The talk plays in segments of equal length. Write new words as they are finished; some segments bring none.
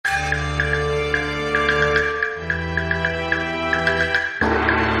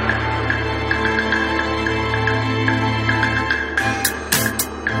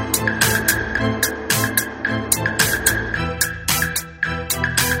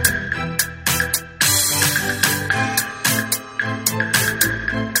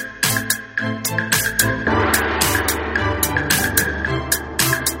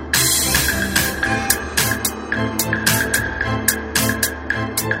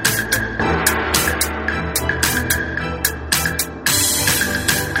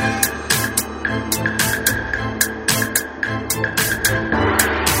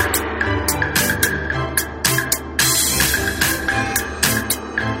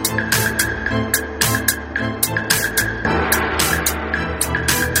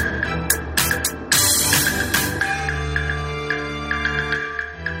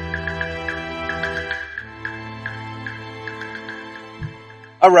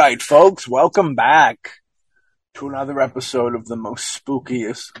All right, folks, welcome back to another episode of the most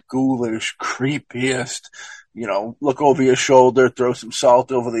spookiest, ghoulish, creepiest, look over your shoulder, throw some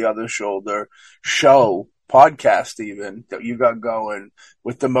salt over the other shoulder, podcast even, that you got going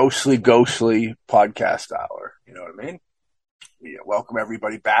with the mostly ghostly podcast hour. You know what I mean? Yeah, welcome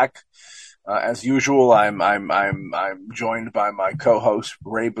everybody back. As usual, I'm joined by my co-host,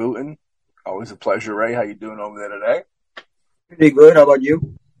 Ray Booten. Always a pleasure, Ray. How you doing over there today? Pretty good. How about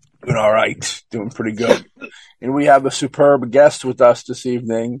you? Doing all right. Doing pretty good. And we have a superb guest with us this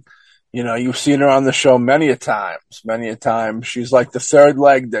evening. You know, you've seen her on the show many a time. She's like the third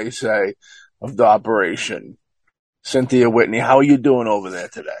leg, they say, of the operation. Cynthia Whitney, how are you doing over there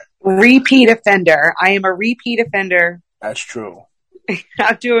today? Repeat offender. I am a repeat offender. That's true.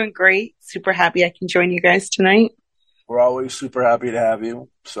 I'm doing great. Super happy I can join you guys tonight. We're always super happy to have you.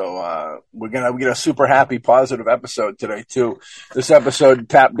 So we're going to get a super happy, positive episode today, too. This episode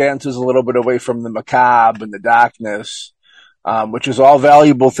tap dances a little bit away from the macabre and the darkness, which is all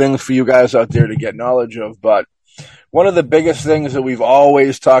valuable things for you guys out there to get knowledge of. But one of the biggest things that we've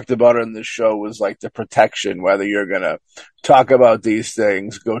always talked about on this show was like the protection, whether you're going to talk about these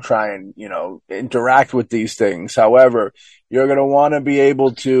things, go try and, interact with these things. However, you're going to want to be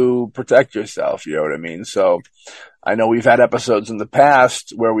able to protect yourself. You know what I mean? So I know we've had episodes in the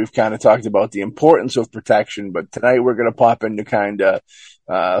past where we've kind of talked about the importance of protection, but tonight we're going to pop into kind of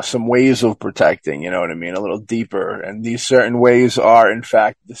some ways of protecting, you know what I mean, a little deeper. And these certain ways are, in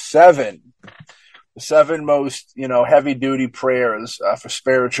fact, the seven most, heavy duty prayers for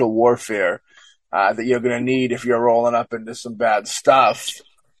spiritual warfare that you're going to need if you're rolling up into some bad stuff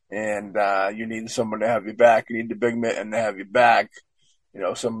and you need someone to have your back. You need the big mitten to have your back.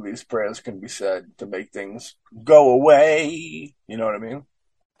 Some of these prayers can be said to make things go away. You know what I mean?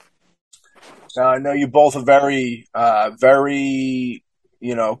 Now, I know you both are very,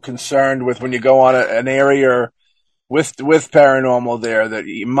 concerned with when you go on an area with paranormal there that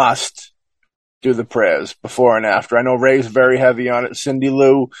you must do the prayers before and after. I know Ray's very heavy on it. Cindy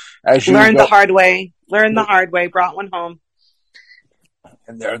Lou, as you learned the hard way. Brought one home.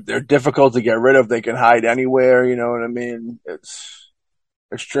 And they're difficult to get rid of. They can hide anywhere. You know what I mean? It's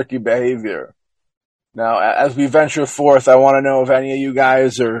tricky behavior. Now, as we venture forth, I want to know if any of you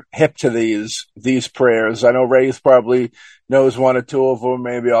guys are hip to these prayers. I know Ray's probably knows one or two of them,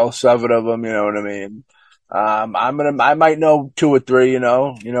 maybe all seven of them. You know what I mean? I might know two or three. You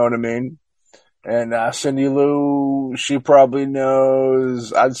know what I mean? And Cindy Lou, she probably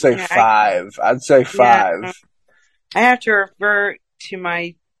knows. I'd say five. Yeah. I have to refer to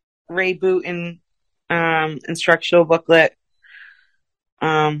my Ray Booten instructional booklet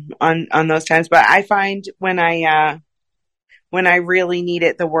on those times, but I find when I really need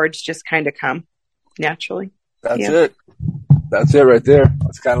it, the words just kind of come naturally. That's it right there.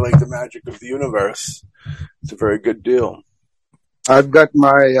 It's kind of like the magic of the universe. It's a very good deal. I've got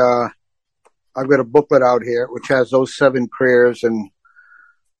a booklet out here which has those seven prayers and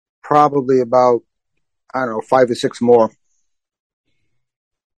probably about 5 or 6 more.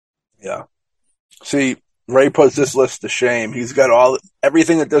 Yeah. See, Ray puts this list to shame. He's got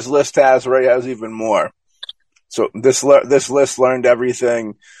everything that this list has. Ray has even more. So this list learned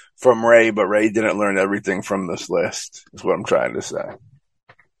everything from Ray, but Ray didn't learn everything from this list, is what I'm trying to say.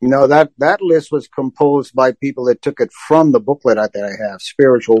 That list was composed by people that took it from the booklet that I have,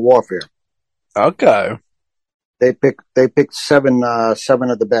 Spiritual Warfare. Okay. They picked seven of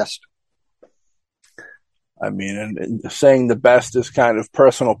the best. I mean, and saying the best is kind of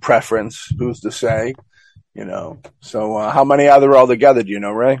personal preference. Who's to say? So how many are there altogether? Do you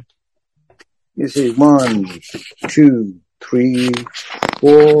know, Ray? You see, 1, 2, 3,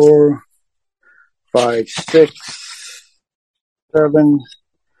 4, 5, 6, 7,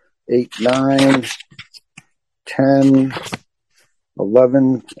 8, 9, 10,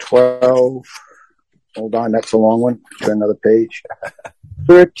 11, 12. Hold on, that's a long one. Turn another page.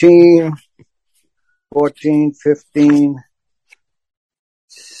 13, 14, 15,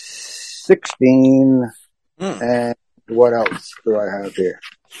 16. And what else do I have here?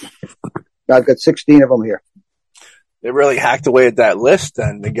 I've got 16 of them here. They really hacked away at that list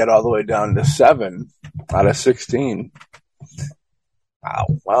then to get all the way down to 7 out of 16. Wow.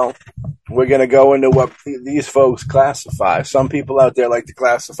 Well, we're going to go into what these folks classify. Some people out there like to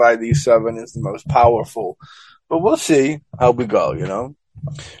classify these 7 as the most powerful. But we'll see how we go,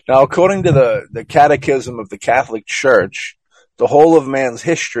 Now, according to the Catechism of the Catholic Church, the whole of man's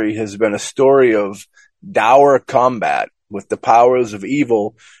history has been a story of dour combat with the powers of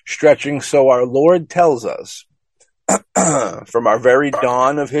evil, stretching, so our Lord tells us, from our very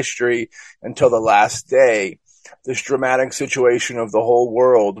dawn of history until the last day, This dramatic situation of the whole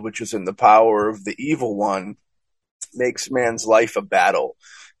world, which is in the power of the evil one, makes man's life a battle.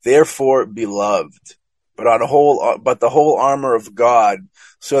 Therefore, beloved, but the whole armor of God,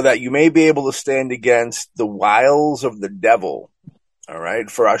 so that you may be able to stand against the wiles of the devil. All right.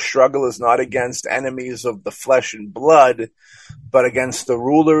 For our struggle is not against enemies of the flesh and blood, but against the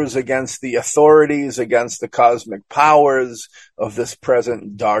rulers, against the authorities, against the cosmic powers of this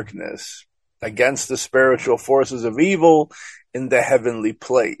present darkness, against the spiritual forces of evil in the heavenly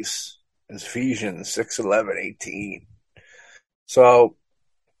place. Ephesians 6:11-18. So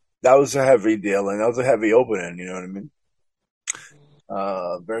that was a heavy deal, and that was a heavy opening, you know what I mean?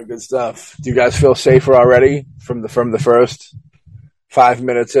 Very good stuff. Do you guys feel safer already from the first 5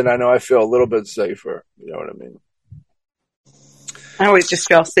 minutes in? I know I feel a little bit safer, you know what I mean? I always just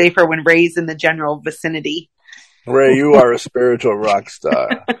feel safer when Ray's in the general vicinity. Ray, you are a spiritual rock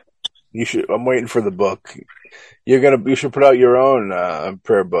star. I'm waiting for the book. You should put out your own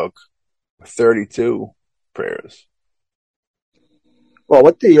prayer book. 32 prayers. Well,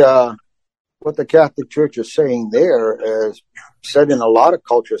 what the Catholic Church is saying there is said in a lot of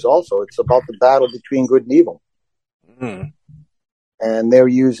cultures also. It's about the battle between good and evil. Mm. And they're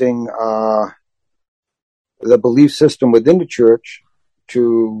using the belief system within the church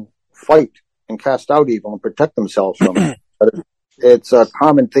to fight and cast out evil and protect themselves from it. It's a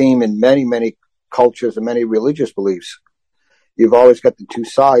common theme in many, many cultures and many religious beliefs. You've always got the two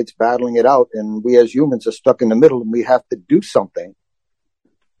sides battling it out, and we as humans are stuck in the middle, and we have to do something.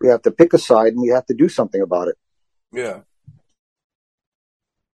 We have to pick a side, and we have to do something about it. Yeah.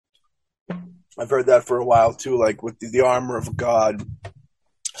 I've heard that for a while too, like with the armor of God,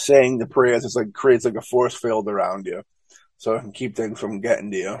 saying the prayers, it's like creates like a force field around you, so it can keep things from getting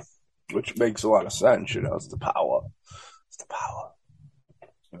to you, which makes a lot of sense. You know, it's the power. It's the power.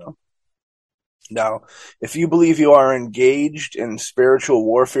 You know. Now, if you believe you are engaged in spiritual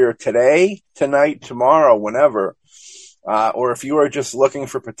warfare today, tonight, tomorrow, whenever, or if you are just looking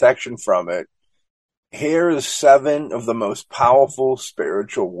for protection from it, here is 7 of the most powerful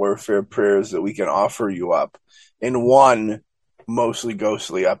spiritual warfare prayers that we can offer you up in one mostly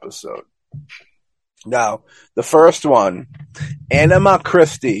ghostly episode. Now, the first one, Anima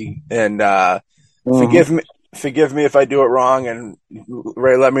Christi, and forgive me if I do it wrong, and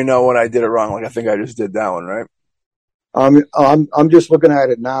Ray, let me know when I did it wrong. Like I think I just did that one, right? I'm just looking at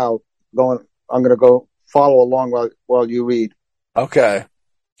it now. I'm going to go follow along while you read. Okay.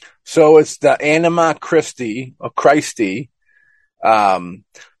 So it's the Anima Christi, or Christi,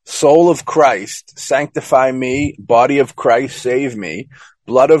 soul of Christ, sanctify me, body of Christ, save me,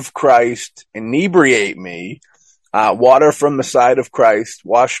 blood of Christ, inebriate me, water from the side of Christ,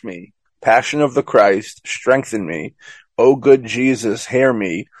 wash me, passion of the Christ, strengthen me, O good Jesus, hear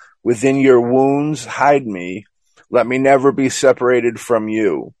me, within your wounds hide me, let me never be separated from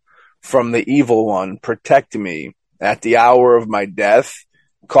you, from the evil one, protect me, at the hour of my death,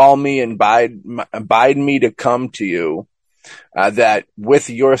 call me and abide me to come to you, that with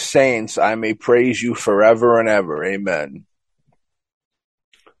your saints I may praise you forever and ever. Amen.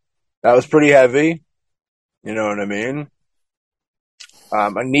 That was pretty heavy. You know what I mean?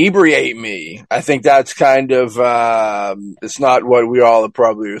 Inebriate me. I think that's kind of, it's not what we all are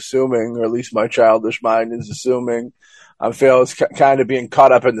probably assuming, or at least my childish mind is assuming. I feel it's kind of being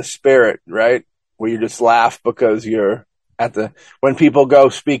caught up in the spirit, right? Where you just laugh because you're when people go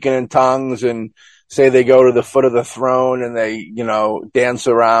speaking in tongues and say they go to the foot of the throne and they, dance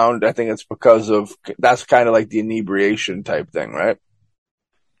around, I think it's because that's kind of like the inebriation type thing, right?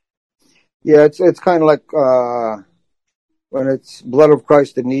 Yeah, it's kind of like, when it's blood of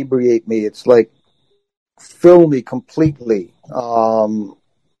Christ inebriate me, it's like fill me completely.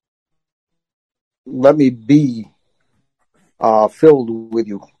 Let me be filled with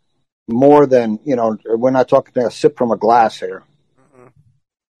you more than, we're not talking a sip from a glass here. Mm-hmm.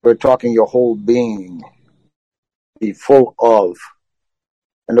 We're talking your whole being, be full of.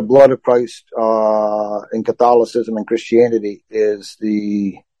 And the blood of Christ in Catholicism and Christianity is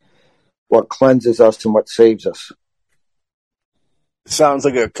what cleanses us and what saves us. Sounds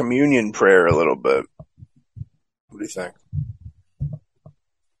like a communion prayer a little bit. What do you think?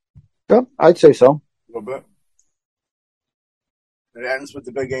 Yeah, I'd say so. A little bit. It ends with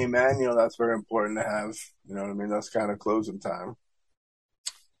the big amen. That's very important to have. You know what I mean? That's kind of closing time.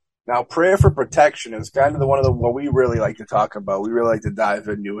 Now, prayer for protection is kind of what we really like to talk about. We really like to dive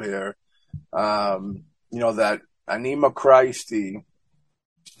into here. That Anima Christi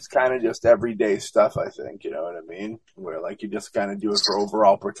is kind of just everyday stuff, I think. You know what I mean? Where you just kind of do it for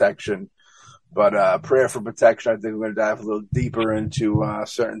overall protection. But prayer for protection, I think we're going to dive a little deeper into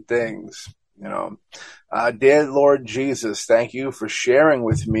certain things. You know, dear Lord Jesus, thank you for sharing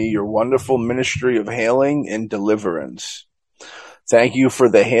with me your wonderful ministry of healing and deliverance. Thank you for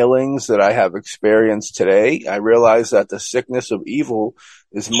the healings that I have experienced today. I realize that the sickness of evil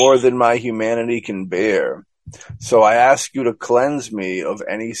is more than my humanity can bear. So I ask you to cleanse me of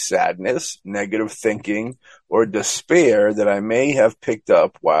any sadness, negative thinking, or despair that I may have picked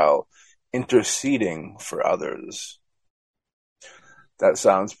up while interceding for others. That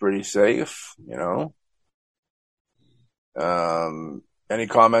sounds pretty safe, you know. Any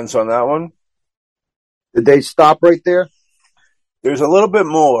comments on that one? Did they stop right there? There's a little bit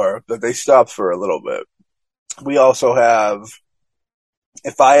more, but they stopped for a little bit. We also have,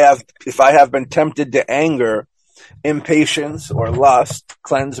 if I have been tempted to anger, impatience, or lust,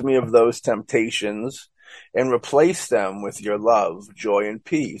 cleanse me of those temptations and replace them with your love, joy, and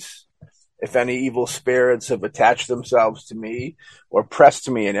peace. If any evil spirits have attached themselves to me or pressed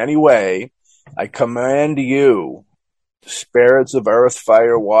me in any way, I command you, spirits of earth,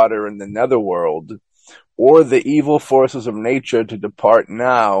 fire, water, and the netherworld, or the evil forces of nature, to depart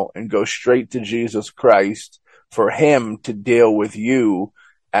now and go straight to Jesus Christ, for him to deal with you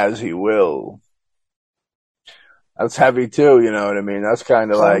as he will. That's heavy too, you know what I mean? That's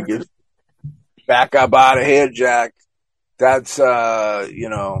kind of like, back up out of here, Jack. That's, you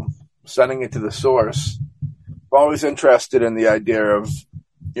know, sending it to the source. I'm always interested in the idea of,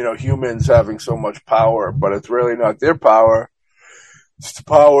 you know, humans having so much power, but it's really not their power. It's the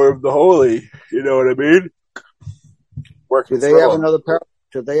power of the holy. You know what I mean? Do they have another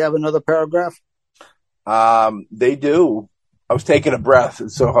Do they have another paragraph? They do. I was taking a breath.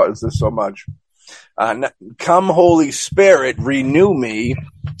 It's so hard. There's so much. Come, Holy Spirit, renew me.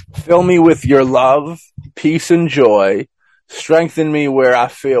 Fill me with your love, peace, and joy. Strengthen me where I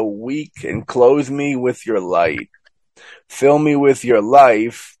feel weak and clothe me with your light. Fill me with your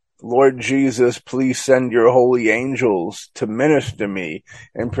life. Lord Jesus, please send your holy angels to minister me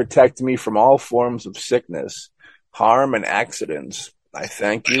and protect me from all forms of sickness, harm, and accidents. I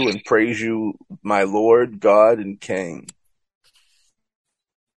thank you and praise you, my Lord, God, and King.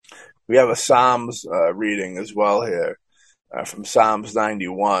 We have a Psalms reading as well here from Psalms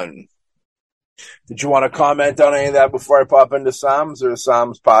 91. Did you want to comment on any of that before I pop into Psalms, or is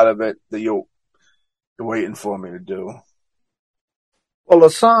Psalms part of it that you're waiting for me to do? Well, the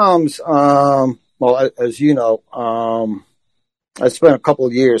Psalms, as you know, I spent a couple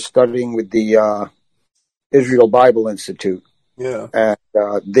of years studying with the Israel Bible Institute. Yeah. And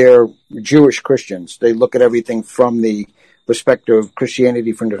they're Jewish Christians. They look at everything from the perspective of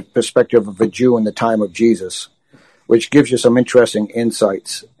Christianity, from the perspective of a Jew in the time of Jesus, which gives you some interesting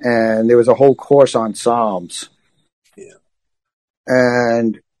insights. And there was a whole course on Psalms. Yeah.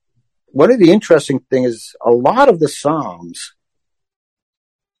 And one of the interesting things is a lot of the Psalms,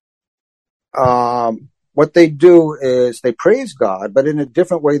 what they do is they praise God, but in a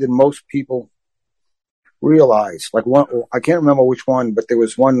different way than most people realize. Like one, I can't remember which one, but there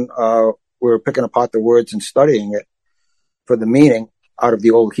was one, we were picking apart the words and studying it for the meaning out of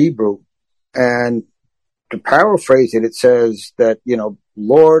the Old Hebrew. And to paraphrase it, it says that, you know,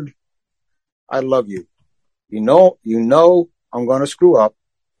 Lord, I love you. You know, I'm going to screw up,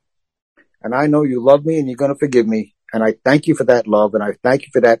 and I know you love me and you're going to forgive me. And I thank you for that love, and I thank you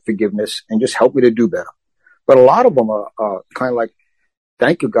for that forgiveness, and just help me to do better. But a lot of them are kind of like,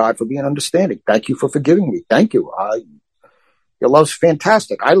 thank you, God, for being understanding. Thank you for forgiving me. Thank you. Your love's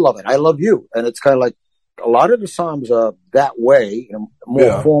fantastic. I love it. I love you. And it's kind of like a lot of the Psalms are that way, you know,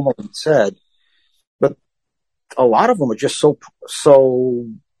 more formal than said. But a lot of them are just so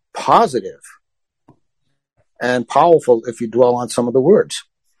positive and powerful if you dwell on some of the words.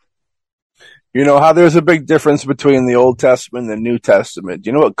 You know how there's a big difference between the Old Testament and the New Testament. Do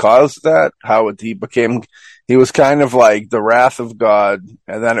you know what caused that? He was kind of like the wrath of God,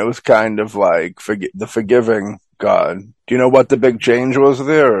 and then it was kind of like the forgiving God. Do you know what the big change was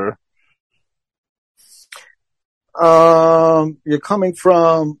there? You're coming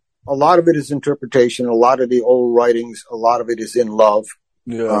from, a lot of it is interpretation, a lot of the old writings, a lot of it is in love.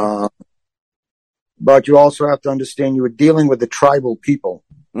 Yeah. But you also have to understand you were dealing with the tribal people.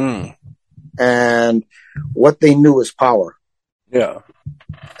 Mm. And what they knew is power. Yeah.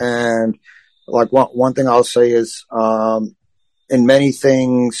 And like one thing I'll say is, in many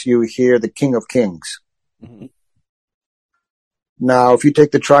things you hear the King of Kings. Mm-hmm. Now, if you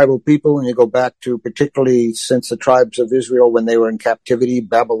take the tribal people and you go back to particularly since the tribes of Israel, when they were in captivity,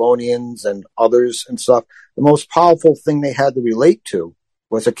 Babylonians and others and stuff, the most powerful thing they had to relate to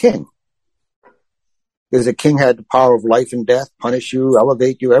was a king. Because a king had the power of life and death, punish you,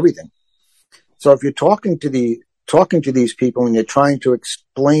 elevate you, everything. So if you're talking to the talking to these people and you're trying to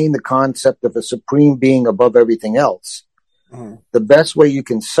explain the concept of a supreme being above everything else, the best way you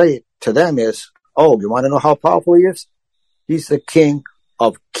can say it to them is, oh, you want to know how powerful he is? He's the King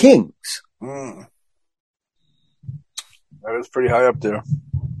of Kings. That is pretty high up there.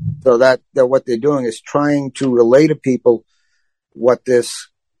 So that what they're doing is trying to relay to people what this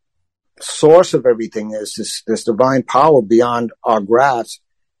source of everything is, this divine power beyond our grasp,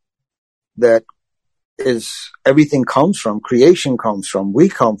 that is everything comes from, creation comes from, we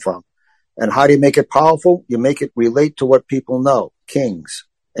come from. And how do you make it powerful? You make it relate to what people know, kings.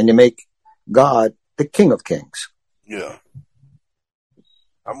 And you make God the King of Kings. Yeah.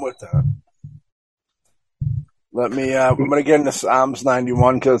 I'm with that. Let me, I'm going to get into Psalms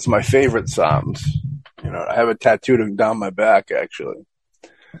 91 because it's my favorite Psalms. You know, I have it tattooed down my back, actually.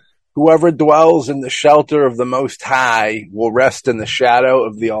 Whoever dwells in the shelter of the Most High will rest in the shadow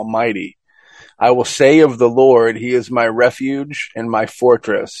of the Almighty. I will say of the Lord, He is my refuge and my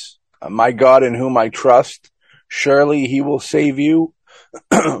fortress, my God in whom I trust. Surely He will save you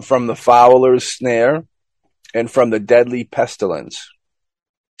from the fowler's snare and from the deadly pestilence.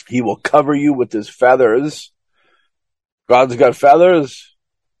 He will cover you with His feathers. God's got feathers.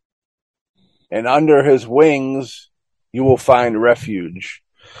 And under His wings, you will find refuge.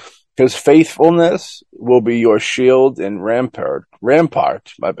 His faithfulness will be your shield and rampart,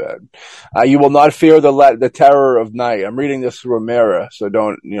 my bad. You will not fear the terror of night. I'm reading this through a mirror, so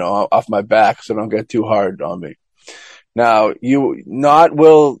don't, off my back, so don't get too hard on me. Now, you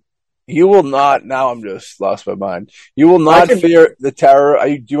will not, now I'm just lost my mind. You will not fear the terror.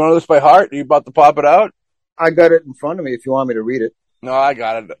 Do you want this by heart? Are you about to pop it out? I got it in front of me if you want me to read it. No, I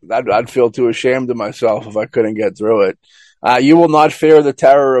got it. I'd feel too ashamed of myself if I couldn't get through it. You will not fear the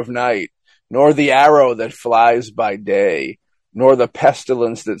terror of night, nor the arrow that flies by day, nor the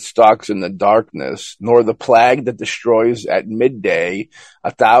pestilence that stalks in the darkness, nor the plague that destroys at midday.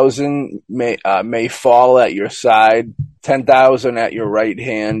 1,000 may fall at your side, 10,000 at your right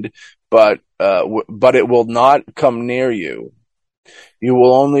hand, but it will not come near you. You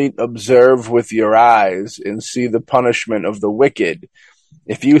will only observe with your eyes and see the punishment of the wicked.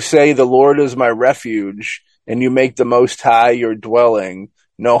 If you say, the Lord is my refuge, and you make the Most High your dwelling,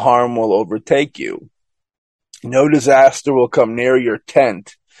 no harm will overtake you. No disaster will come near your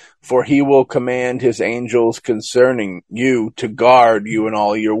tent, for He will command His angels concerning you to guard you in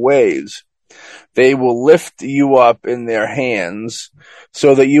all your ways. They will lift you up in their hands,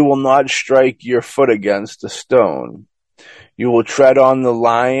 so that you will not strike your foot against a stone. You will tread on the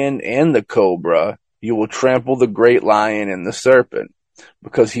lion and the cobra. You will trample the great lion and the serpent.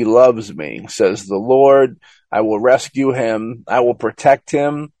 Because He loves me, says the Lord, I will rescue him. I will protect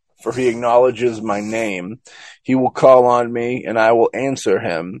him, for he acknowledges my name. He will call on me, and I will answer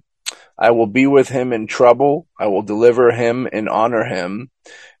him. I will be with him in trouble. I will deliver him and honor him.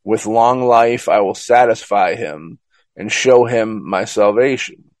 With long life I will satisfy him and show him my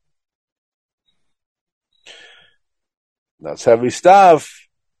salvation. That's heavy stuff.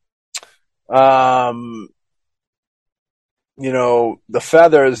 The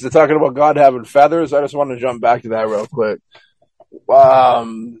feathers, they're talking about God having feathers. I just want to jump back to that real quick.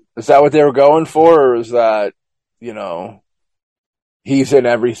 Is that what they were going for? Or is that, He's in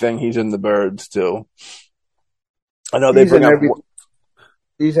everything. He's in the birds too. I know they bring up.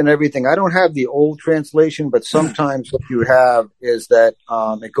 He's in everything. I don't have the old translation, but sometimes what you have is that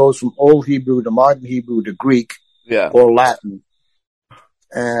it goes from Old Hebrew to Modern Hebrew to Greek or Latin.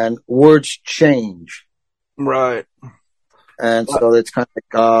 And words change. Right. And so it's kind of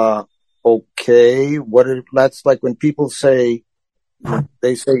like, okay, that's like when people say,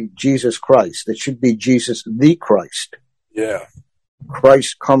 they say Jesus Christ. It should be Jesus the Christ. Yeah.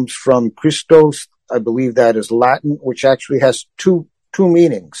 Christ comes from Christos. I believe that is Latin, which actually has two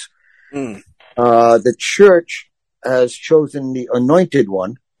meanings. The church has chosen the anointed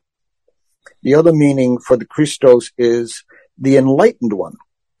one. The other meaning for the Christos is the enlightened one.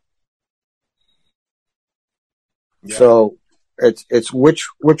 Yeah. So it's which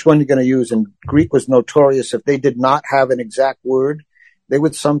one you're going to use. And Greek was notorious. If they did not have an exact word, they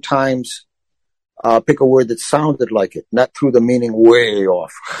would sometimes pick a word that sounded like it, not threw the meaning way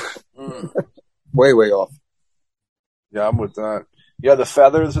off. way off. Yeah, I'm with that. Yeah, the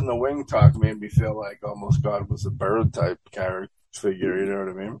feathers and the wing talk made me feel like almost God was a bird type character figure, you know what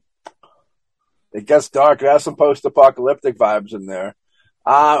I mean? It gets dark. It has some post-apocalyptic vibes in there.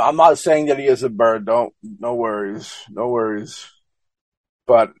 I'm not saying that he is a bird. No worries.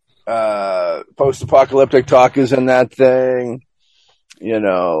 But post-apocalyptic talk is in that thing.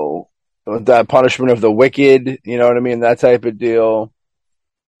 That punishment of the wicked. You know what I mean? That type of deal.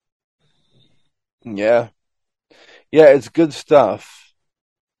 Yeah. Yeah, it's good stuff.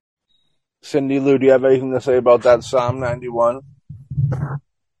 Cindy Lou, do you have anything to say about that Psalm 91?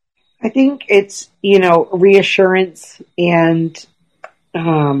 I think it's, reassurance and,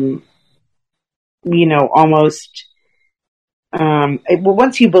 almost,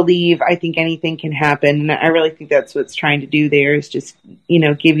 once you believe, I think anything can happen. I really think that's what's trying to do there is just,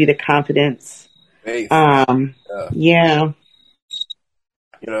 give you the confidence. Faith. Yeah.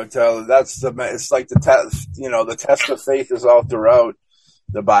 It's like the test, the test of faith is all throughout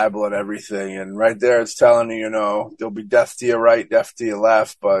the Bible and everything. And right there, it's telling you, there'll be death to your right, death to your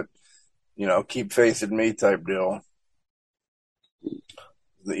left, but, keep faith in me type deal.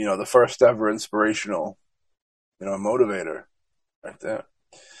 The first ever inspirational, motivator right there.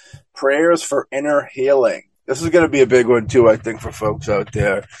 Prayers for inner healing. This is going to be a big one too, I think, for folks out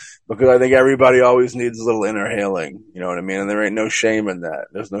there, because I think everybody always needs a little inner healing. You know what I mean? And there ain't no shame in that.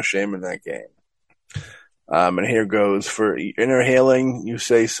 There's no shame in that game. And here goes for inner healing. You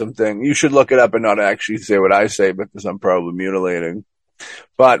say something. You should look it up and not actually say what I say because I'm probably mutilating.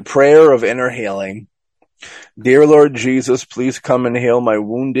 But prayer of inner healing. Dear Lord Jesus, please come and heal my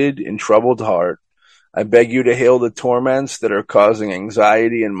wounded and troubled heart. I beg you to heal the torments that are causing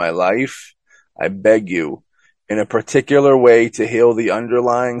anxiety in my life. I beg you, in a particular way, to heal the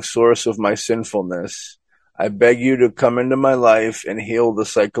underlying source of my sinfulness. I beg you to come into my life and heal the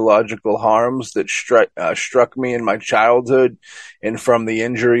psychological harms that struck me in my childhood and from the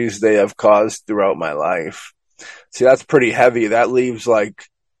injuries they have caused throughout my life. See, that's pretty heavy. That leaves like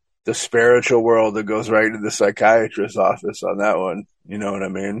the spiritual world that goes right to the psychiatrist's office on that one. You know what I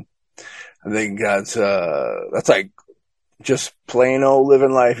mean? I think that's like just plain old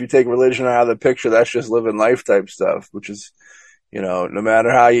living life. You take religion out of the picture, that's just living life type stuff, which is, no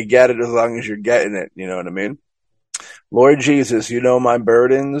matter how you get it, as long as you're getting it, you know what I mean? Lord Jesus, you know my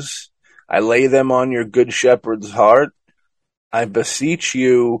burdens. I lay them on your good shepherd's heart. I beseech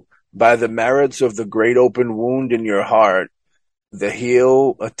you by the merits of the great open wound in your heart, to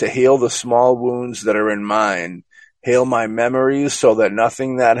heal the small wounds that are in mine. Heal my memories so that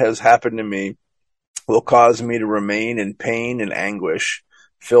nothing that has happened to me will cause me to remain in pain and anguish,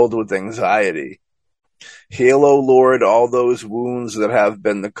 filled with anxiety. Heal, O Lord, all those wounds that have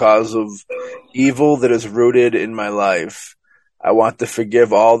been the cause of evil that is rooted in my life. I want to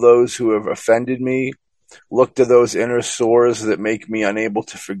forgive all those who have offended me. Look to those inner sores that make me unable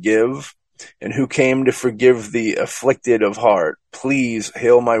to forgive, and who came to forgive the afflicted of heart. Please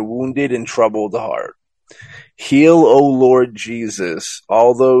heal my wounded and troubled heart. Heal, O Lord Jesus,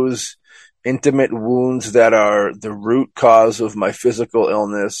 all those intimate wounds that are the root cause of my physical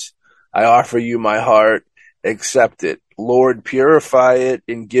illness. I offer you my heart. Accept it. Lord, purify it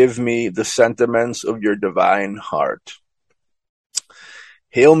and give me the sentiments of your divine heart.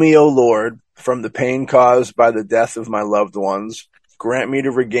 Heal me, O Lord, from the pain caused by the death of my loved ones. Grant me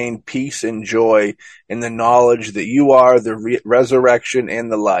to regain peace and joy in the knowledge that you are the resurrection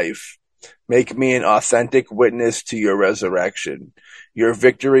and the life. Make me an authentic witness to your resurrection, your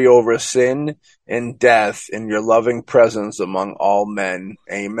victory over sin and death, and your loving presence among all men.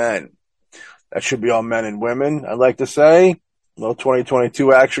 Amen. That should be all men and women, I'd like to say. A little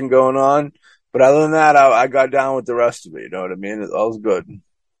 2022 action going on. But other than that, I got down with the rest of it, you know what I mean? It all's good.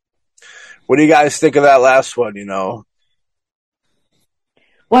 What do you guys think of that last one, Well,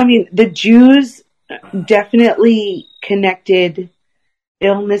 I mean, the Jews definitely connected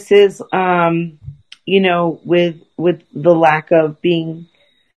illnesses, with the lack of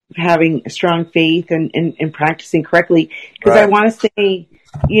having strong faith and practicing correctly. Because right. I want to say,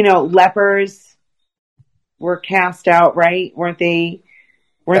 lepers were cast out, right? Weren't they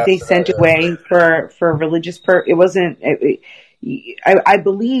sent away for religious it wasn't, I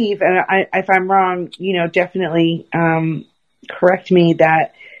believe, and if I'm wrong, definitely, correct me,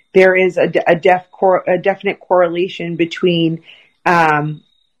 that there is a definite correlation between,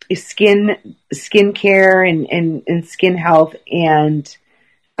 skin care and skin health and,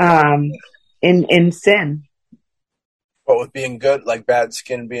 in sin. But with being good, like bad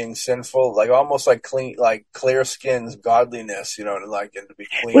skin being sinful, like almost like clean, like clear skin's godliness, and to be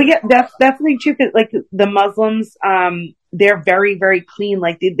clean. Well, yeah, that's the thing too. Cause like the Muslims, they're very, very clean.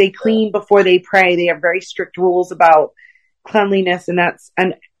 Like they clean before they pray. They have very strict rules about cleanliness, and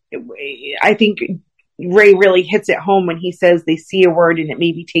I think Ray really hits it home when he says they see a word and it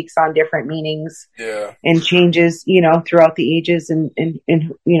maybe takes on different meanings, and changes, throughout the ages and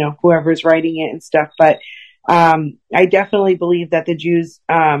whoever's writing it and stuff. But I definitely believe that the Jews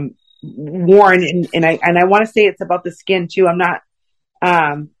warn, and I want to say it's about the skin too. I'm not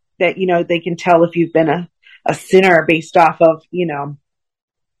that they can tell if you've been a sinner based off of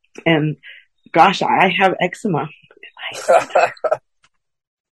and gosh, I have eczema.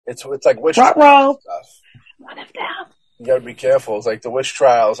 It's like witch Roll. stuff. One of them. You got to be careful. It's like the witch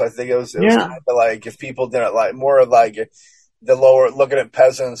trials. I think it was kind of like if people didn't like more like the lower looking at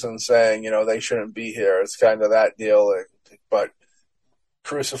peasants and saying, they shouldn't be here. It's kind of that deal. But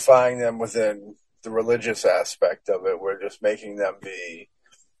crucifying them within the religious aspect of it, we're just making them be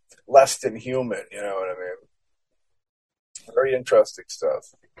less than human. You know what I mean? Very interesting stuff.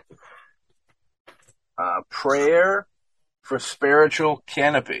 Prayer for spiritual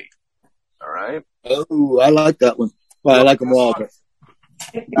canopy. All right. Oh, I like that one. Well, I like them all. But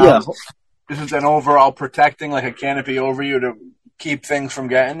yeah. This is an overall protecting, like a canopy over you to keep things from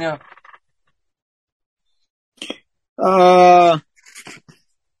getting you?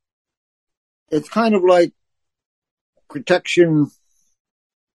 It's kind of like protection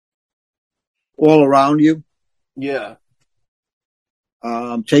all around you. Yeah.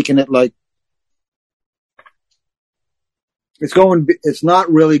 Taking it like it's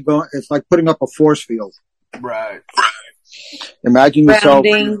not really going, it's like putting up a force field. Right. Imagine yourself.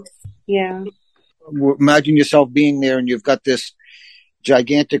 Yeah. Imagine yourself being there and you've got this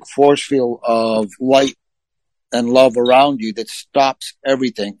gigantic force field of light and love around you that stops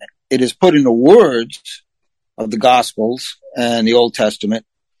everything. It is put in the words of the Gospels and the Old Testament,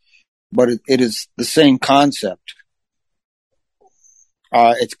 but it is the same concept.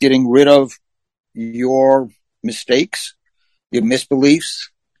 It's getting rid of your mistakes, your misbeliefs,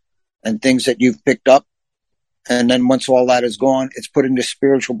 and things that you've picked up. And then once all that is gone, it's putting the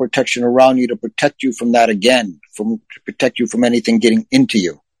spiritual protection around you to protect you from that again, to protect you from anything getting into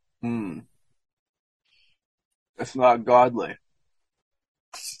you. It's not godly.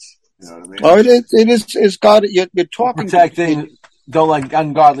 You know what I mean? Oh, it is. It's God. You're talking protecting. Don't let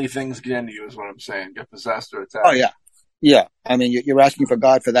ungodly things get into you. Is what I'm saying. Get possessed or attacked. Oh yeah, yeah. I mean, you're asking for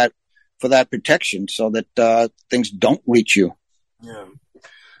God for that protection, so that things don't reach you. Yeah.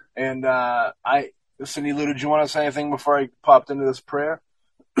 And Cindy Lou, did you want to say anything before I popped into this prayer?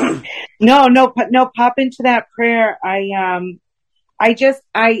 No. Pop into that prayer. I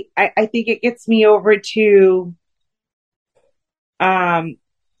think it gets me over to.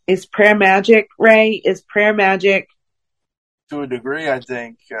 Is prayer magic, Ray? Is prayer magic? To a degree, I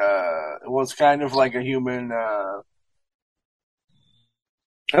think. It was kind of like a human. Are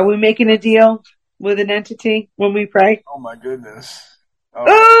we making a deal with an entity when we pray? Oh my goodness!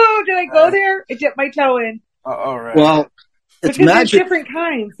 Oh, did I go there? I dipped my toe in. All right. Well, it's because magic. There's different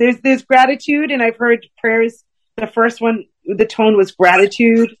kinds. There's gratitude, and I've heard prayers. The first one, the tone was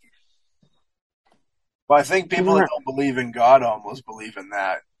gratitude. Well, I think people that don't believe in God almost believe in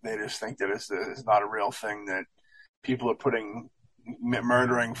that. They just think that it's not a real thing that people are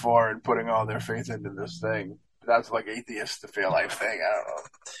murdering for and putting all their faith into this thing. That's like atheists to feel like thing. I don't know.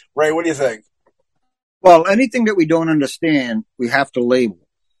 Ray, what do you think? Well, anything that we don't understand, we have to label.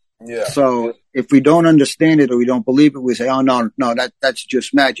 Yeah. So if we don't understand it or we don't believe it, we say, "Oh no, that's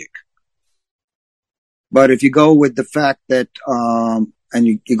just magic." But if you go with the fact that,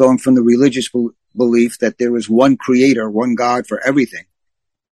 and you're going from the religious belief that there is one creator, one God for everything,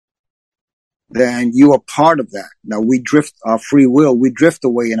 then you are part of that. Now we drift our free will. We drift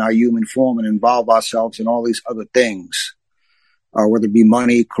away in our human form and involve ourselves in all these other things, whether it be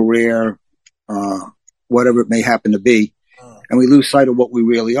money, career, whatever it may happen to be. And we lose sight of what we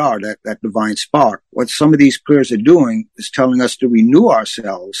really are, that divine spark. What some of these prayers are doing is telling us to renew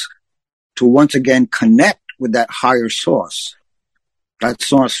ourselves, to once again connect with that higher source, that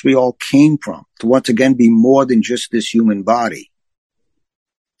source we all came from, to once again be more than just this human body.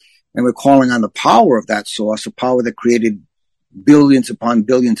 And we're calling on the power of that source, a power that created billions upon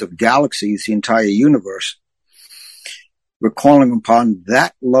billions of galaxies, the entire universe. We're calling upon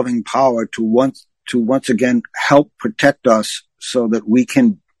that loving power to once again help protect us so that we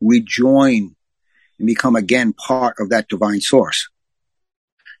can rejoin and become again part of that divine source.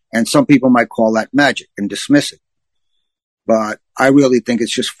 And some people might call that magic and dismiss it. But I really think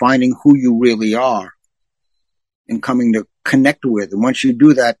it's just finding who you really are and coming to connect with. And once you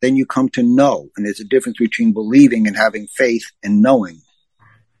do that, then you come to know. And there's a difference between believing and having faith and knowing.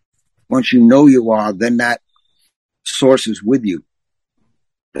 Once you know you are, then that source is with you.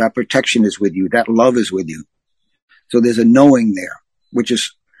 That protection is with you. That love is with you. So there's a knowing there, which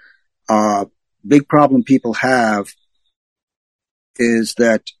is a big problem people have, is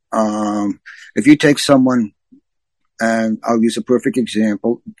that if you take someone, and I'll use a perfect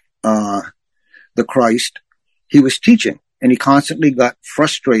example, the Christ, he was teaching, and he constantly got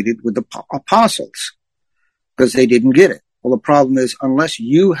frustrated with the apostles because they didn't get it. Well, the problem is, unless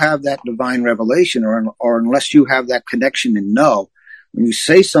you have that divine revelation or unless you have that connection and know, when you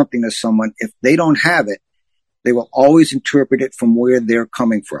say something to someone, if they don't have it, They will always interpret it from where they're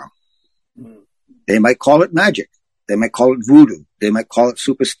coming from. They might call it magic. They might call it voodoo. They might call it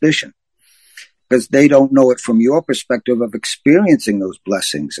superstition, because they don't know it from your perspective of experiencing those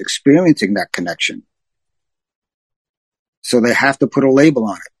blessings, experiencing that connection. So they have to put a label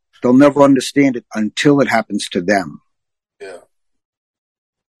on it. They'll never understand it until it happens to them. Yeah.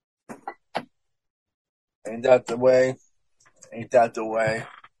 Ain't that the way? Ain't that the way?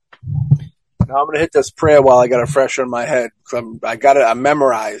 Now I'm going to hit this prayer while I got it fresh in my head. I got it. I'm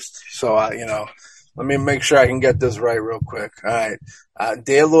memorized. So, let me make sure I can get this right real quick. All right.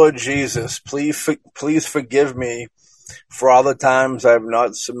 Dear Lord Jesus, please forgive me for all the times I have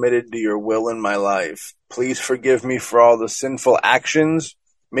not submitted to your will in my life. Please forgive me for all the sinful actions,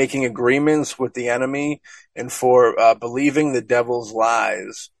 making agreements with the enemy, and for believing the devil's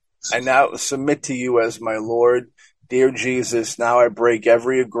lies. I now submit to you as my Lord. Dear Jesus, now I break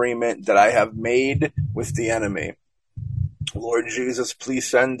every agreement that I have made with the enemy. Lord Jesus, please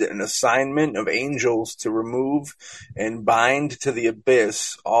send an assignment of angels to remove and bind to the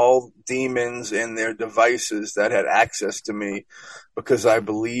abyss all demons and their devices that had access to me because I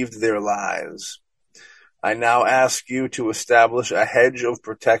believed their lies. I now ask you to establish a hedge of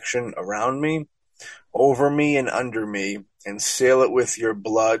protection around me, over me, and under me, and seal it with your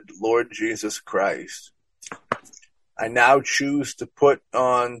blood, Lord Jesus Christ. I now choose to put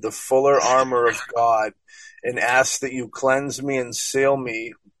on the fuller armor of God and ask that you cleanse me and seal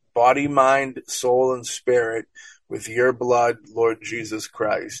me, body, mind, soul, and spirit, with your blood, Lord Jesus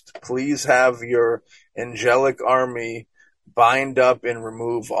Christ. Please have your angelic army bind up and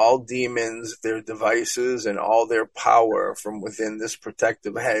remove all demons, their devices, and all their power from within this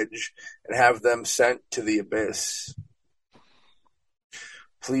protective hedge, and have them sent to the abyss.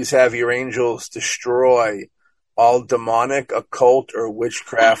 Please have your angels destroy all demonic, occult, or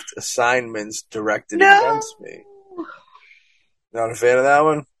witchcraft assignments directed against me. Not a fan of that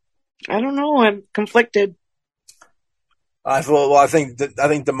one? I don't know. I'm conflicted. I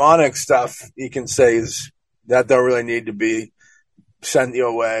think demonic stuff you can say is that don't really need to be sent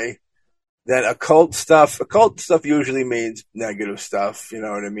your way. Then occult stuff usually means negative stuff. You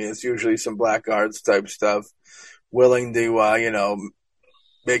know what I mean? It's usually some black arts type stuff, willing to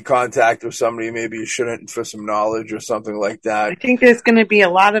make contact with somebody maybe you shouldn't for some knowledge or something like that. I think there's going to be a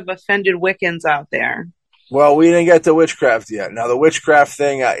lot of offended Wiccans out there. Well, we didn't get to witchcraft yet. Now, the witchcraft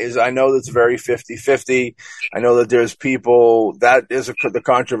thing I know that's very 50-50. I know that there's people, that is the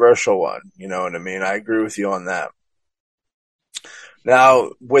controversial one. You know what I mean? I agree with you on that.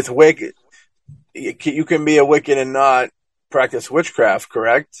 Now, with Wiccan, you can be a Wiccan and not practice witchcraft,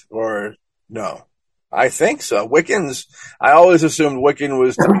 correct? Or no? I think so. Wiccans, I always assumed Wiccan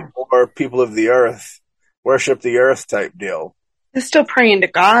was more people of the earth, worship the earth type deal. They're still praying to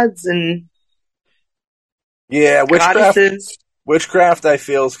gods and goddesses. Witchcraft, I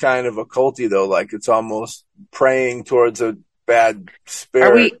feel, is kind of occulty, though. Like, it's almost praying towards a bad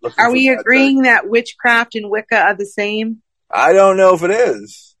spirit. Are we agreeing that witchcraft and Wicca are the same? I don't know if it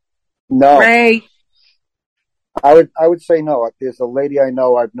is. No. Ray? I would say no. There's a lady I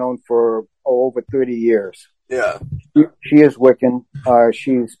know I've known for over 30 years. Yeah. She is Wiccan.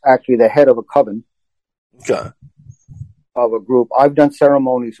 She's actually the head of a coven. Okay. Of a group. I've done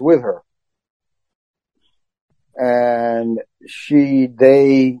ceremonies with her. And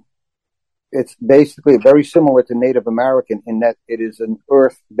it's basically very similar to Native American in that it is an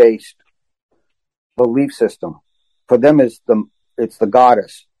earth-based belief system. For them, it's the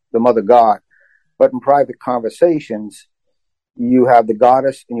goddess, the mother god. But in private conversations, you have the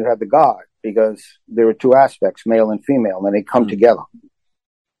goddess and you have the god, because there are two aspects, male and female, and they come together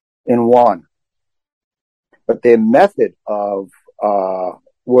in one. But their method of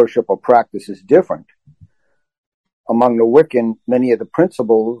worship or practice is different. Among the Wiccan, many of the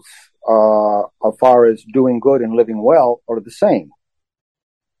principles, as far as doing good and living well, are the same.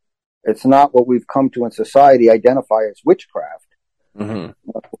 It's not what we've come to in society identify as witchcraft. Mm-hmm.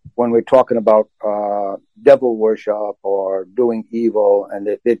 When we're talking about devil worship or doing evil, and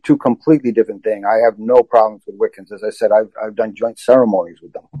they're two completely different things. I have no problems with Wiccans. As I said, I've done joint ceremonies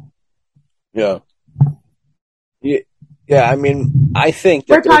with them. Yeah. Yeah, I mean, I think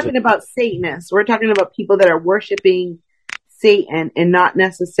that we're talking about Satanists. We're talking about people that are worshiping Satan and not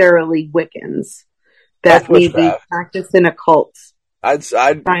necessarily Wiccans that may be practicing occults. Because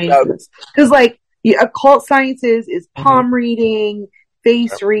occult sciences is palm reading,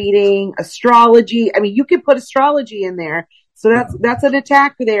 face reading, astrology. I mean, you could put astrology in there, so that's an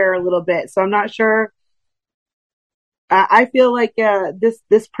attack there a little bit. So I'm not sure. I feel like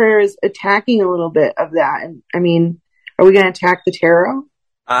this prayer is attacking a little bit of that. And I mean, are we going to attack the tarot?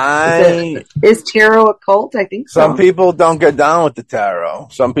 Is tarot a cult? I think so. Some people don't get down with the tarot.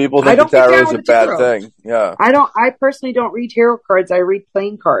 Some people think the tarot is a bad thing. Yeah. I personally don't read tarot cards. I read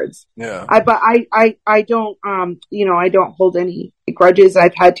playing cards. Yeah. But I don't, I don't hold any grudges.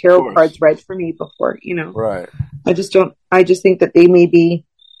 I've had tarot cards read for me before, Right. I just think that they maybe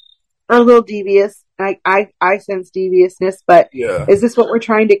are a little devious. I sense deviousness, but is this what we're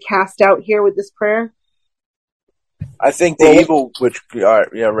trying to cast out here with this prayer? I think the evil,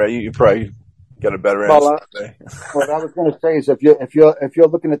 Ray, you probably got a better answer. What I was going to say is, if you're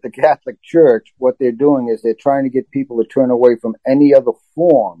looking at the Catholic Church, what they're doing is they're trying to get people to turn away from any other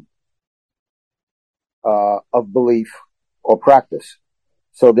form of belief or practice.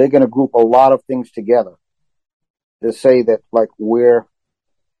 So they're going to group a lot of things together to say that, like,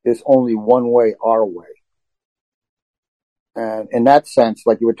 there's only one way, our way. And in that sense,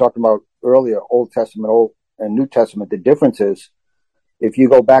 like you were talking about earlier, Old Testament, and New Testament, the difference is, if you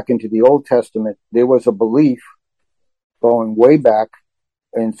go back into the Old Testament, there was a belief going way back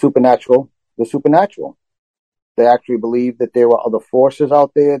in the supernatural. They actually believed that there were other forces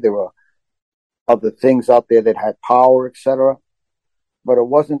out there. There were other things out there that had power, etc. But it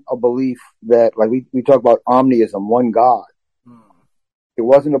wasn't a belief that, like we talk about omniism, one God. It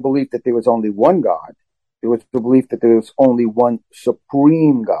wasn't a belief that there was only one God. It was the belief that there was only one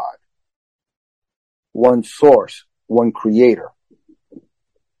supreme God. One source, one creator.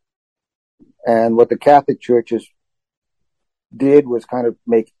 And what the Catholic churches did was kind of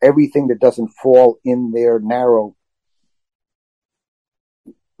make everything that doesn't fall in their narrow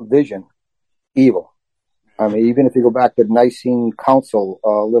vision evil. I mean, even if you go back to the Nicene Council,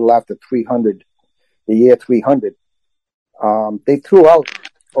 a little after 300, the year 300, they threw out,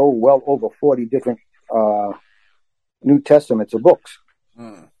 well over 40 different New Testaments of books.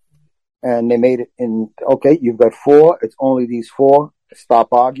 And they made it you've got 4. It's only these 4. Stop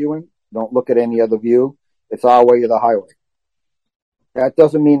arguing. Don't look at any other view. It's our way or the highway. That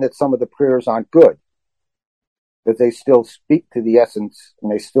doesn't mean that some of the prayers aren't good, but they still speak to the essence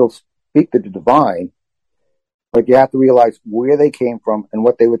and they still speak to the divine. But you have to realize where they came from and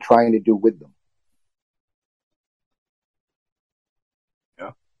what they were trying to do with them.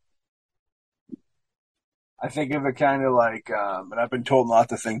 I think of it kind of like, and I've been told not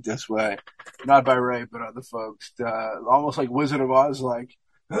to think this way, not by Ray, but other folks, almost like Wizard of Oz, like,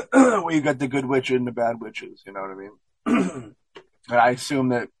 where you got the good witches and the bad witches, you know what I mean? And I assume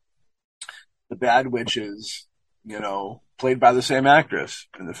that the bad witches, played by the same actress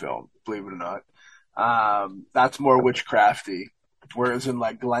in the film, believe it or not, that's more witchcrafty, whereas in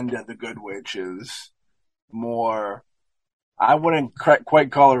like Glenda, the good witch is more, I wouldn't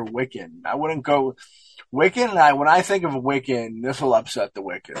quite call her Wiccan. I wouldn't go... Wiccan, when I think of Wiccan, this will upset the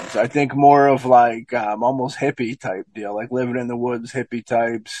Wiccans. I think more of like almost hippie type deal, like living in the woods hippie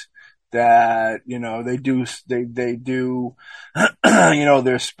types that, they do,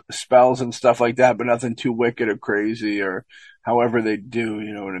 their spells and stuff like that, but nothing too wicked or crazy or however they do,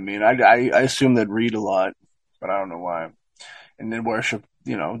 you know what I mean? I assume they'd read a lot, but I don't know why. And then worship,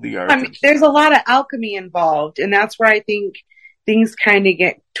 the earth. I mean, there's a lot of alchemy involved, and that's where I think things kind of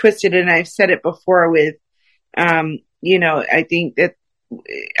get twisted. And I've said it before with, I think that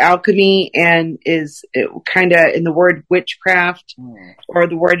alchemy is kind of in the word witchcraft or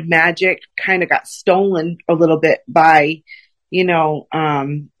the word magic kind of got stolen a little bit by,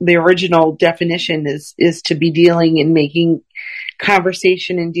 the original definition is to be dealing and making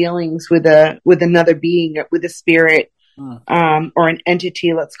conversation and dealings with another being, with a spirit, or an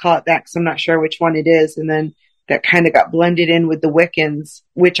entity, let's call it that, because I'm not sure which one it is. And then that kind of got blended in with the Wiccans,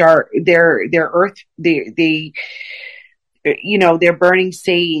 which are their earth, they're burning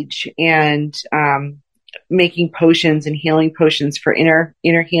sage and making potions and healing potions for inner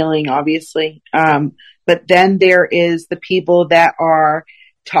healing, obviously. But then there is the people that are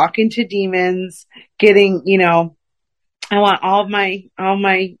talking to demons, getting, I want all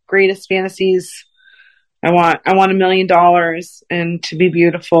my greatest fantasies. I want $1 million and to be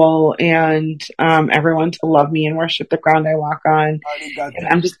beautiful and everyone to love me and worship the ground I walk on. And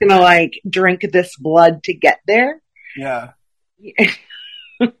I'm just gonna drink this blood to get there. Yeah.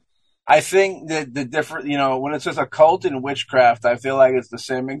 I think that the different, when it says occult and witchcraft, I feel like it's the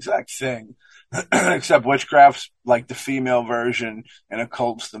same exact thing, except witchcraft's like the female version and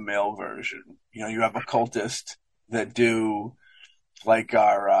occult's the male version. You have occultists that do like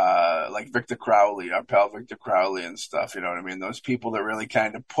like Victor Crowley, our pal Victor Crowley and stuff, you know what I mean? Those people that really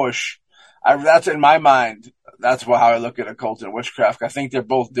kind of push. That's in my mind. That's how I look at occult and witchcraft. I think they're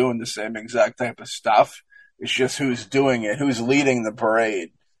both doing the same exact type of stuff. It's just who's doing it, who's leading the parade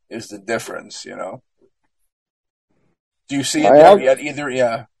is the difference, Do you see it there yet either?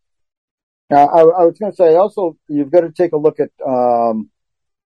 Yeah. Now, I was going to say also, you've got to take a look at how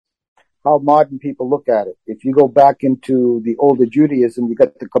modern people look at it. If you go back into the older Judaism, you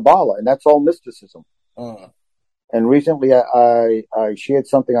got the Kabbalah, and that's all mysticism. And recently, I shared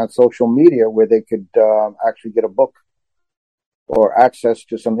something on social media where they could actually get a book or access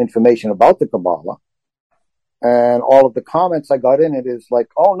to some information about the Kabbalah. And all of the comments I got in it is like,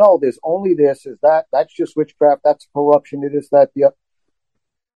 oh no, there's only this, is that, that's just witchcraft, that's corruption, it is that, the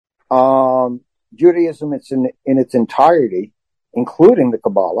Judaism, it's in its entirety, including the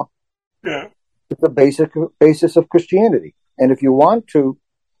Kabbalah. Yeah. It's the basis of Christianity. And if you want to,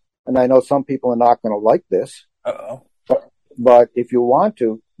 and I know some people are not going to like this, but if you want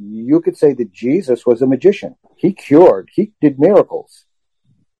to, you could say that Jesus was a magician. He cured, he did miracles.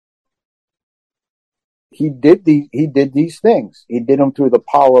 He did these things. He did them through the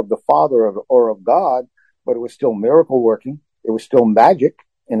power of the Father or of God, but it was still miracle working. It was still magic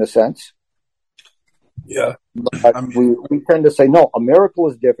in a sense. Yeah. But we tend to say, no, a miracle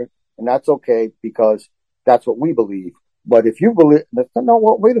is different, and that's okay because that's what we believe. But if you believe, no,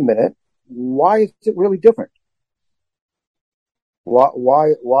 well, wait a minute. Why is it really different?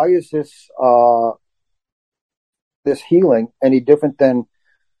 Why is this healing any different than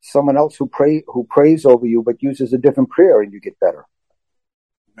someone else who prays over you but uses a different prayer and you get better?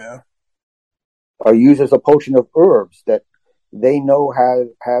 Yeah. Or uses a potion of herbs that they know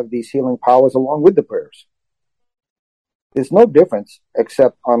have these healing powers along with the prayers. There's no difference,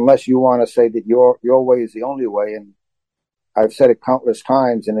 except unless you want to say that your way is the only way. And I've said it countless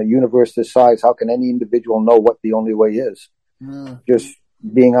times, in a universe this size, how can any individual know what the only way is? Just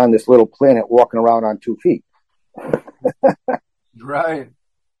being on this little planet, walking around on 2 feet. Right.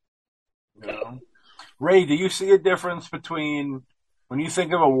 Yeah. Ray, do you see a difference between, when you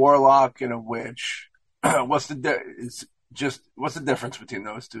think of a warlock and a witch, what's the difference between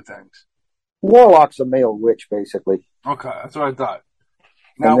those two things? Warlock's a male witch, basically. Okay, that's what I thought.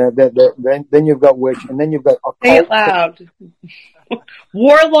 Now, and then you've got witch, and then you've got occult. Say it loud.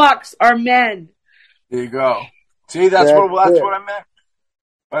 Warlocks are men. There you go. See, that's what I meant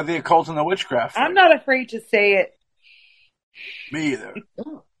by the occult and the witchcraft. I'm not afraid to say it. Me either.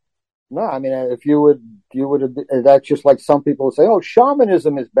 No, I mean, if you would, that's just like some people say, oh,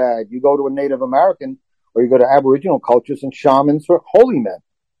 shamanism is bad. You go to a Native American or you go to Aboriginal cultures and shamans were holy men.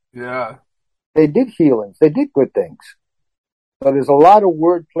 Yeah. They did healings. They did good things. So there's a lot of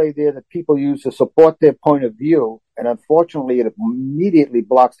wordplay there that people use to support their point of view. And unfortunately, it immediately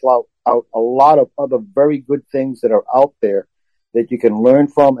blocks out a lot of other very good things that are out there that you can learn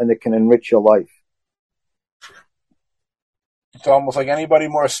from and that can enrich your life. It's almost like anybody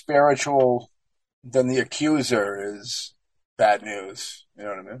more spiritual than the accuser is bad news. You know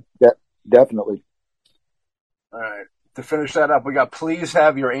what I mean? Yeah, definitely. All right. To finish that up, we got, please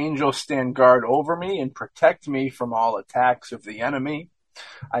have your angels stand guard over me and protect me from all attacks of the enemy.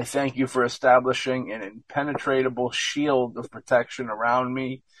 I thank you for establishing an impenetrable shield of protection around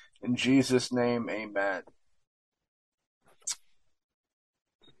me. In Jesus' name, amen.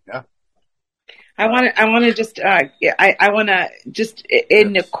 Yeah. I want to just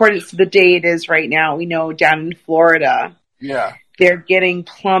in accordance to the day it is right now, we know down in Florida, they're getting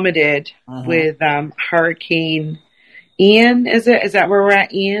plummeted with Hurricane Ian. Is that where we're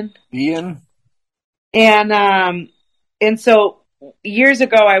at? Ian. And so years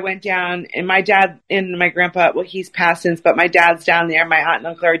ago I went down, and my dad and my grandpa, well, he's passed since, but my dad's down there, my aunt and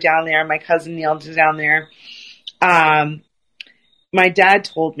uncle are down there, my cousin Neil's down there. My dad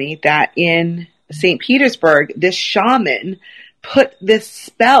told me that in St. Petersburg, this shaman put this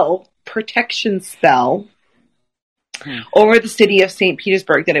protection spell over the city of St.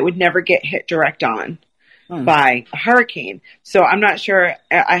 Petersburg that it would never get hit direct on by a hurricane. So I'm not sure.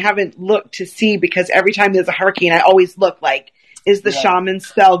 I haven't looked to see, because every time there's a hurricane, I always look like, is the shaman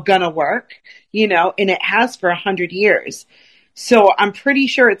spell gonna work? You know, and it has for 100 years. So I'm pretty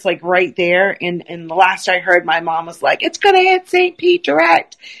sure it's like right there. And the last I heard, my mom was like, it's going to hit St. Pete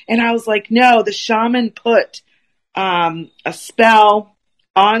direct. And I was like, no, the shaman put a spell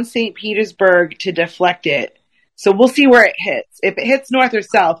on St. Petersburg to deflect it. So we'll see where it hits. If it hits north or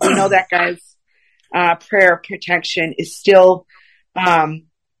south, we know that guy's prayer protection is still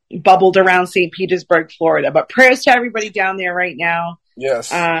bubbled around St. Petersburg, Florida. But prayers to everybody down there right now.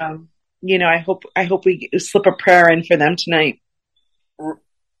 Yes. You know, I hope we slip a prayer in for them tonight.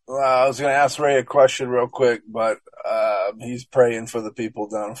 I was going to ask Ray a question real quick, but he's praying for the people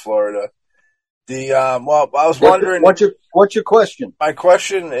down in Florida. I was wondering. What's your question? My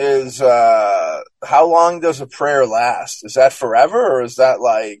question is, how long does a prayer last? Is that forever, or is that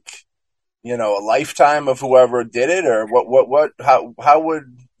like a lifetime of whoever did it, or how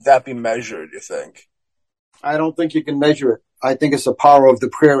would that be measured, you think? I don't think you can measure it. I think it's the power of the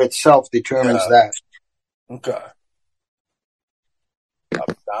prayer itself determines that. Okay.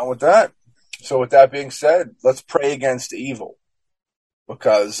 I'm down with that. So with that being said, let's pray against evil.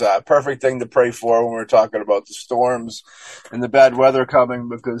 Because perfect thing to pray for when we're talking about the storms and the bad weather coming,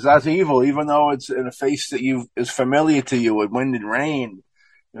 because that's evil, even though it's in a face that is familiar to you with wind and rain.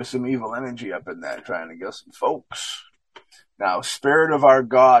 There's some evil energy up in there trying to get some folks. Now, Spirit of our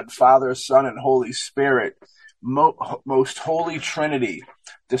God, Father, Son, and Holy Spirit, most holy Trinity,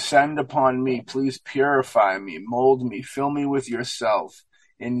 descend upon me. Please purify me, mold me, fill me with yourself,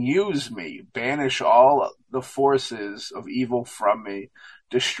 and use me. Banish all the forces of evil from me.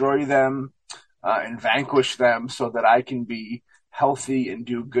 Destroy them and vanquish them so that I can be healthy and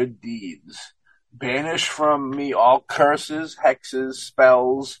do good deeds. Banish from me all curses, hexes,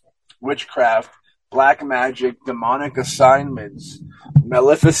 spells, witchcraft, black magic, demonic assignments,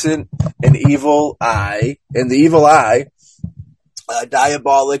 maleficent and evil eye,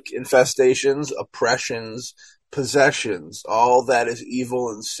 diabolic infestations, oppressions, possessions, all that is evil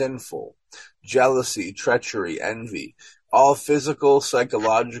and sinful, jealousy, treachery, envy, all physical,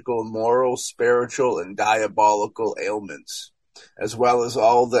 psychological, moral, spiritual, and diabolical ailments, as well as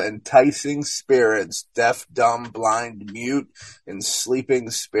all the enticing spirits, deaf, dumb, blind, mute, and sleeping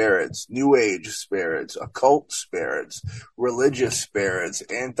spirits, New Age spirits, occult spirits, religious spirits,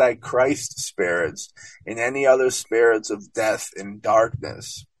 antichrist spirits, and any other spirits of death and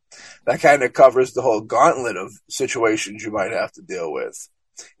darkness. That kind of covers the whole gauntlet of situations you might have to deal with.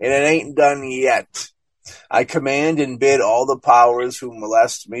 And it ain't done yet. I command and bid all the powers who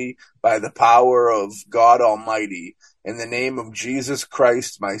molest me by the power of God Almighty, in the name of Jesus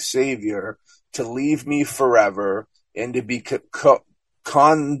Christ, my Savior, to leave me forever and to be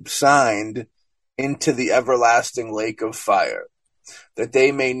consigned into the everlasting lake of fire, that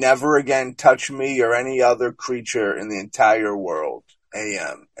they may never again touch me or any other creature in the entire world.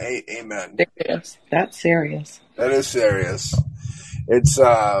 Amen. Serious. That's serious. That is serious. It's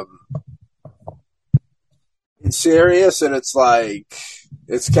serious, and it's like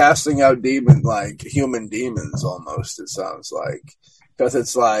it's casting out like human demons almost, it sounds like, because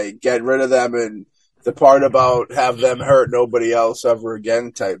it's like get rid of them, and the part about have them hurt nobody else ever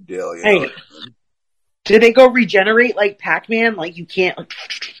again type deal. You know what I mean? Did they go regenerate like Pac-Man? Like you can't.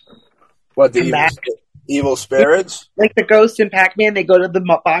 What, the evil spirits? Like the ghosts in Pac-Man, they go to the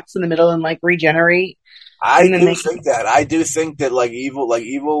box in the middle and like regenerate. I do think that like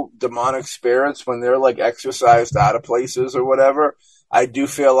evil demonic spirits, when they're like exorcised out of places or whatever, I do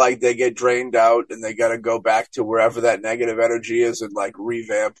feel like they get drained out and they got to go back to wherever that negative energy is and like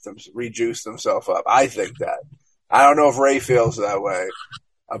rejuice themselves up. I think that. I don't know if Ray feels that way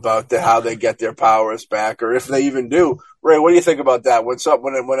about how they get their powers back, or if they even do. Ray, what do you think about that?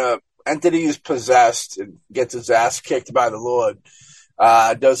 When a entity is possessed and gets its ass kicked by the Lord,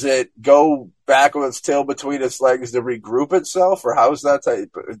 does it go back with its tail between its legs to regroup itself, or how's that type?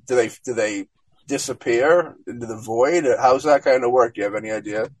 Do they disappear into the void? How's that kind of work? Do you have any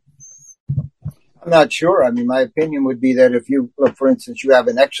idea? I'm not sure. I mean, my opinion would be that if you, for instance, you have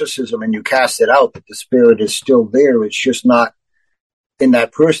an exorcism and you cast it out, that the spirit is still there. It's just not in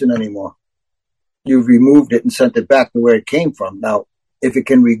that person anymore. You've removed it and sent it back to where it came from. Now, if it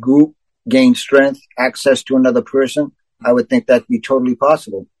can regroup, gain strength, access to another person, I would think that'd be totally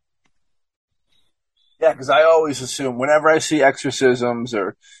possible. Yeah, because I always assume whenever I see exorcisms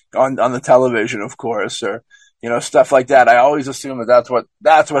or on the television, of course, or stuff like that, I always assume that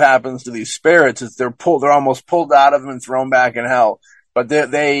that's what happens to these spirits. Is they're almost pulled out of them and thrown back in hell, but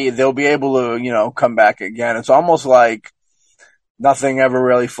they'll be able to come back again. It's almost like nothing ever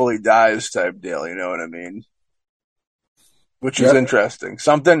really fully dies type deal. You know what I mean? Which is interesting.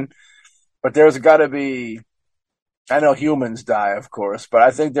 But there's got to be. I know humans die, of course, but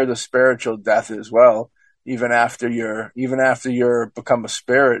I think there's a spiritual death as well. Even after you're become a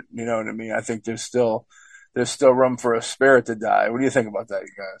spirit, you know what I mean? I think there's still room for a spirit to die. What do you think about that,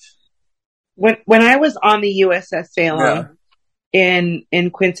 you guys? When I was on the USS Salem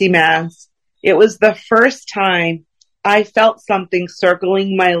in Quincy, Mass, it was the first time I felt something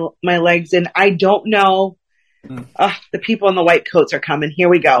circling my legs, and I don't know. The people in the white coats are coming. Here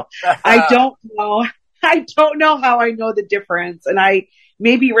we go. I don't know how I know the difference, and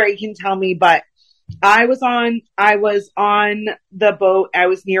maybe Ray can tell me, but I was on the boat. I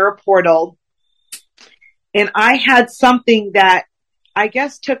was near a portal, and I had something that I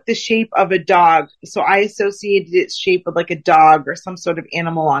guess took the shape of a dog. So I associated its shape with like a dog or some sort of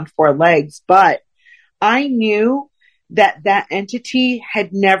animal on four legs, but I knew that entity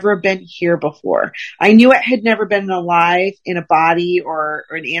had never been here before. I knew it had never been alive in a body or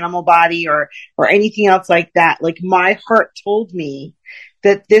an animal body or anything else like that. Like my heart told me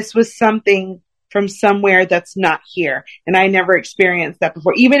that this was something from somewhere that's not here. And I never experienced that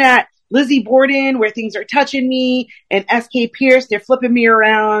before. Even at Lizzie Borden, where things are touching me, and SK Pierce, they're flipping me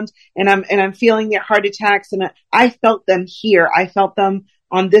around, and I'm feeling their heart attacks, and I felt them here. I felt them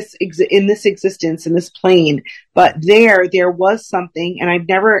on in this existence, in this plane. But there was something, and I've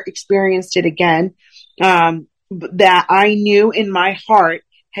never experienced it again, that I knew in my heart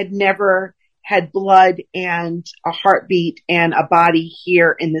had never had blood and a heartbeat and a body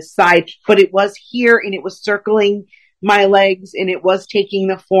here in the side, but it was here and it was circling my legs and it was taking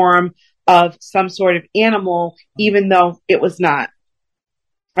the form of some sort of animal, even though it was not.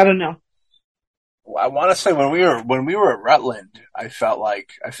 I don't know. I want to say when we were at Rutland, I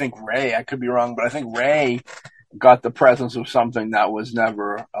think Ray, I could be wrong, but I think Ray got the presence of something that was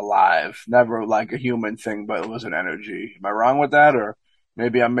never alive, never like a human thing, but it was an energy. Am I wrong with that, or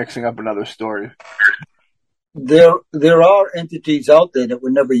maybe I'm mixing up another story? There are entities out there that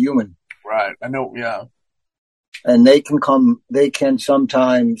were never human. Right. I know. Yeah. And they can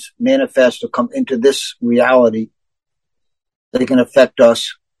sometimes manifest or come into this reality. They can affect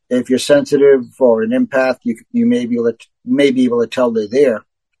us. If you're sensitive or an empath, you may be able to tell they're there.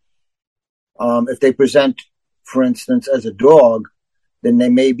 If they present, for instance, as a dog, then they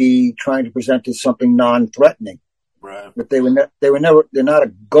may be trying to present as something non-threatening. Right. But they're not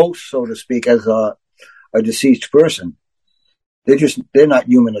a ghost, so to speak, as a deceased person. They're not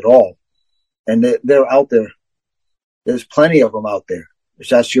human at all. And they're out there. There's plenty of them out there. If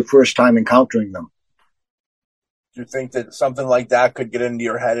that's your first time encountering them. Do you think that something like that could get into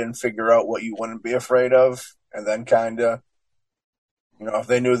your head and figure out what you wouldn't be afraid of? And then kind of, if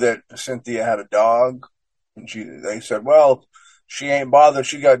they knew that Cynthia had a dog and they said, well, she ain't bothered.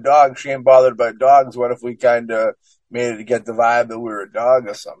 She got dogs. She ain't bothered by dogs. What if we kind of made it to get the vibe that we were a dog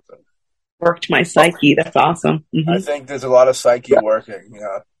or something? Worked my psyche. That's awesome. Mm-hmm. I think there's a lot of psyche working.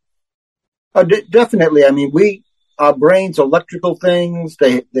 Yeah. Definitely. I mean, our brains, electrical things,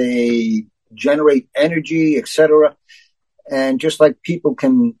 they generate energy, etc. And just like people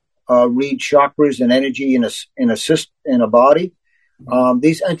can read chakras and energy in a body,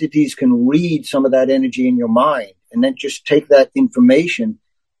 these entities can read some of that energy in your mind, and then just take that information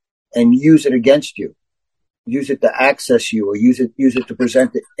and use it against you, use it to access you, or use it to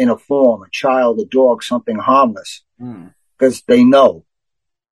present it in a form, a child, a dog, something harmless, because they know,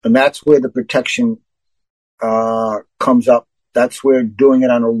 and that's where the protection comes up. That's where doing it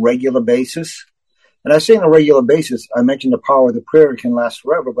on a regular basis. And I say on a regular basis, I mentioned the power of the prayer can last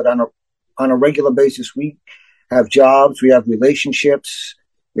forever, but on a regular basis, we have jobs, we have relationships,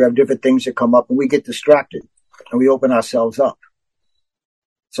 we have different things that come up, and we get distracted and we open ourselves up.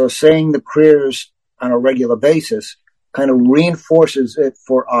 So saying the prayers on a regular basis kind of reinforces it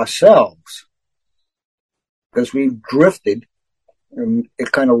for ourselves, because we've drifted, and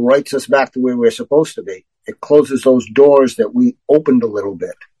it kind of writes us back to where we're supposed to be. It closes those doors that we opened a little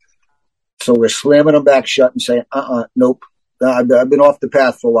bit. So we're slamming them back shut and saying, nope. I've been off the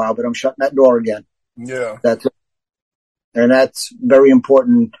path for a while, but I'm shutting that door again. Yeah. And that's very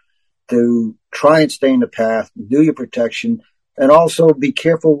important, to try and stay in the path, do your protection, and also be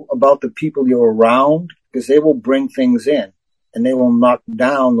careful about the people you're around, because they will bring things in and they will knock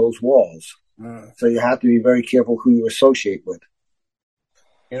down those walls. So you have to be very careful who you associate with.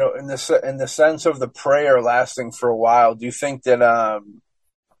 In the sense of the prayer lasting for a while, do you think that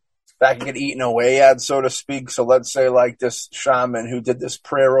that can get eaten away at, so to speak? So let's say like this shaman who did this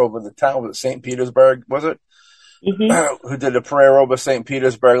prayer over the town, was it St. Petersburg, was it? Mm-hmm. Who did a prayer over St.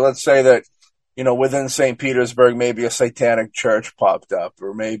 Petersburg. Let's say that, within St. Petersburg, maybe a satanic church popped up,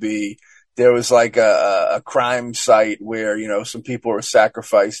 or maybe there was like a crime site where, some people were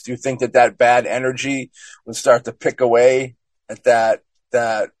sacrificed. Do you think that bad energy would start to pick away at that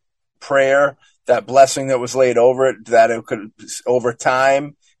prayer, that blessing that was laid over it, that it could, over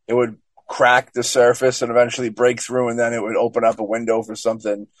time, it would crack the surface and eventually break through, and then it would open up a window for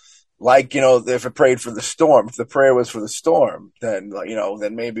something like, if it prayed for the storm, if the prayer was for the storm, then,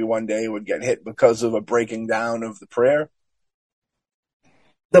 then maybe one day it would get hit because of a breaking down of the prayer.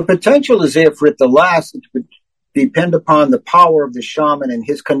 The potential is there for it to last. It would depend upon the power of the shaman and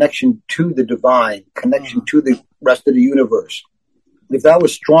his connection to the divine, connection to the rest of the universe. If that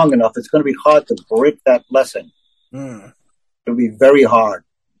was strong enough, it's going to be hard to break that blessing. It'll be very hard.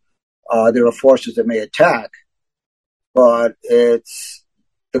 There are forces that may attack, but it's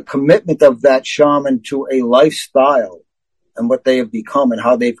the commitment of that shaman to a lifestyle and what they have become and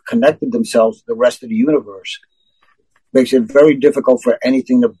how they've connected themselves to the rest of the universe. makes it very difficult for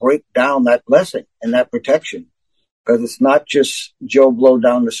anything to break down that blessing and that protection. Because it's not just Joe Blow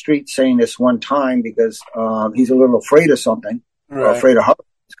down the street saying this one time because he's a little afraid of something, or afraid of how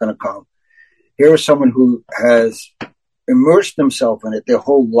it's going to come. Here is someone who has immersed themselves in it. Their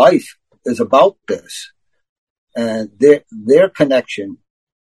whole life is about this. And their connection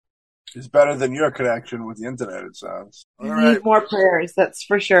is better than your connection with the internet, it sounds. We need more prayers, that's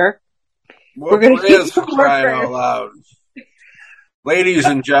for sure. We're going to keep crying out loud. Ladies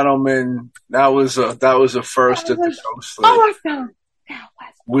and gentlemen, that was a first at the Ghostly. Awesome.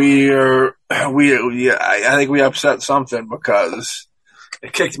 I think we upset something because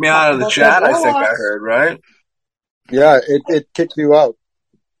it kicked me out of the chat. I think I heard, right? Yeah, it kicked you out.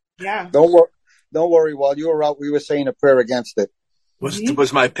 Yeah. Don't worry. While you were out, we were saying a prayer against it.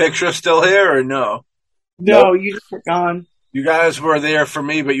 Was my picture still here or no? No, nope. You just were gone. You guys were there for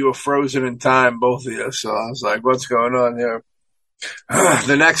me, but you were frozen in time, both of you. So I was like, what's going on here?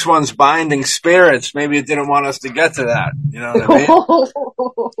 The next one's Binding Spirits. Maybe it didn't want us to get to that. You know what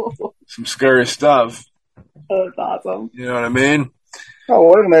I mean? Some scary stuff. That's awesome. You know what I mean?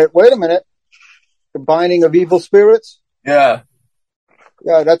 Oh, wait a minute. The Binding of Evil Spirits? Yeah.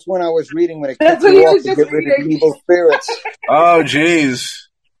 Yeah, that's when I was reading when it kicked you off to get rid of evil spirits. Oh, geez.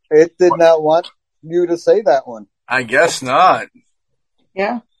 It did not want you to say that one. I guess not.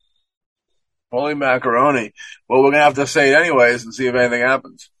 Yeah. Holy macaroni. Well, we're going to have to say it anyways and see if anything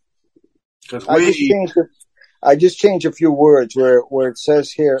happens. I just changed a few words where it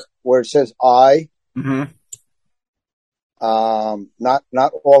says here, where it says I. Mm-hmm.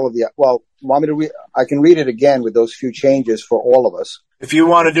 Not all of the, well, want me to read? I can read it again with those few changes for all of us. If you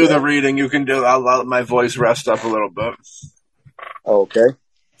want to do the reading, you can do. I'll let my voice rest up a little bit. Okay.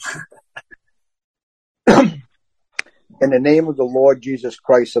 In the name of the Lord Jesus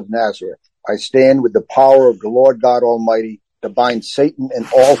Christ of Nazareth, I stand with the power of the Lord God Almighty to bind Satan and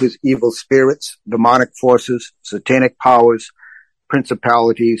all his evil spirits, demonic forces, satanic powers,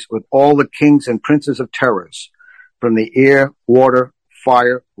 principalities, with all the kings and princes of terrors, from the air, water,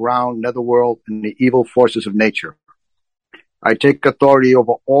 fire, ground, netherworld, and the evil forces of nature. I take authority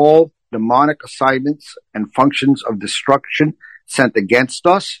over all demonic assignments and functions of destruction sent against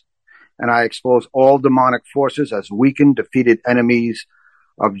us, and I expose all demonic forces as weakened, defeated enemies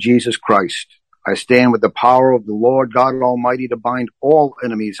of Jesus Christ. I stand with the power of the Lord God Almighty to bind all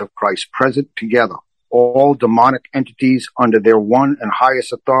enemies of Christ present together, all demonic entities under their one and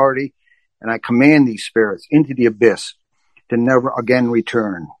highest authority, and I command these spirits into the abyss to never again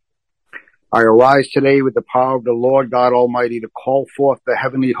return. I arise today with the power of the Lord God Almighty to call forth the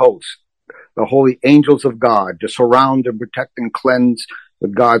heavenly hosts, the holy angels of God, to surround and protect and cleanse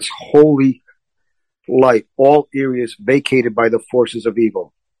with God's holy light all areas vacated by the forces of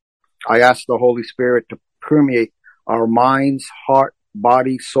evil. I ask the Holy Spirit to permeate our minds, heart,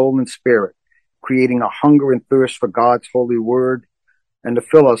 body, soul, and spirit, creating a hunger and thirst for God's holy word, and to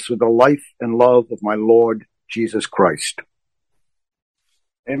fill us with the life and love of my Lord Jesus Christ.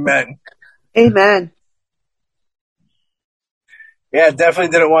 Amen. Amen. Yeah,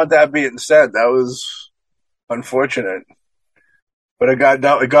 definitely didn't want that being said. That was unfortunate. But it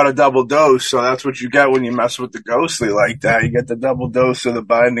got a double dose, so that's what you get when you mess with the ghostly like that. You get the double dose of the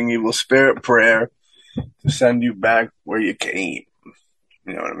binding evil spirit prayer to send you back where you came.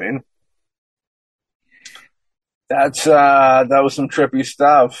 You know what I mean? That was some trippy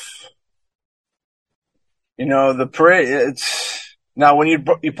stuff. You know, the prayer, now when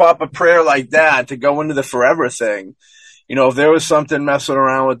you pop a prayer like that to go into the forever thing, you know, if there was something messing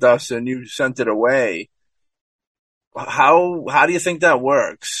around with us and you sent it away, how do you think that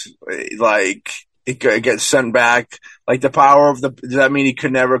works? Like, it gets sent back, like the power of does that mean he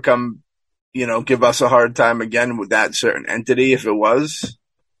could never come, you know, give us a hard time again with that certain entity if it was?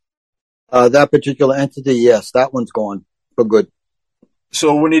 That particular entity, yes, that one's gone for good.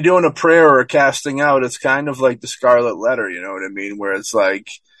 So when you're doing a prayer or a casting out, it's kind of like the Scarlet Letter, you know what I mean? Where it's like,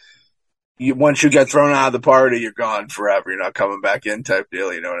 once you get thrown out of the party, you're gone forever. You're not coming back in type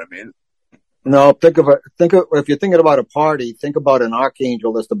deal, you know what I mean? No, think of if you're thinking about a party, think about an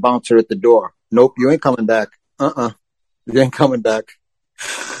archangel as the bouncer at the door. Nope, you ain't coming back. You ain't coming back.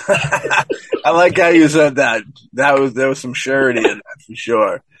 I like how you said that. There was some surety in that for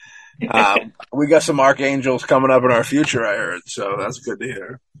sure. We got some archangels coming up in our future, I heard, so that's good to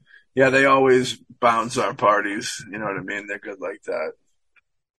hear. Yeah, they always bounce our parties, you know what I mean? They're good like that.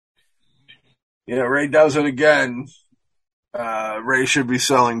 Yeah, Ray does it again. Ray should be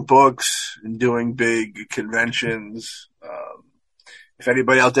selling books and doing big conventions. If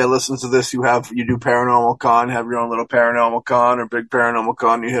anybody out there listens to this, you do Paranormal Con, have your own little Paranormal Con or big Paranormal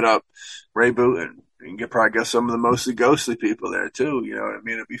Con, you hit up Ray Booten You can probably get some of the mostly ghostly people there too. You know what I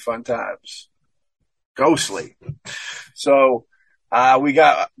mean? It'd be fun times. Ghostly. So we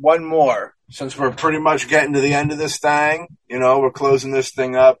got one more. Since we're pretty much getting to the end of this thing, you know, we're closing this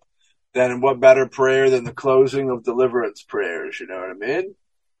thing up. Then what better prayer than the closing of deliverance prayers? You know what I mean?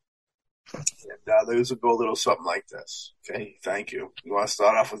 And those will go a little something like this. Okay, thank you. You want to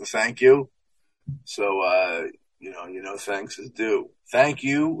start off with a thank you? So, you know, thanks is due. Thank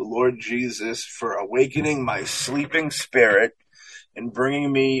you, Lord Jesus, for awakening my sleeping spirit and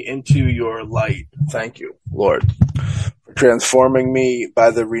bringing me into your light. Thank you, Lord, for transforming me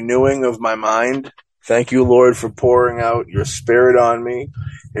by the renewing of my mind. Thank you, Lord, for pouring out your spirit on me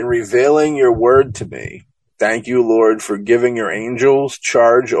and revealing your word to me. Thank you, Lord, for giving your angels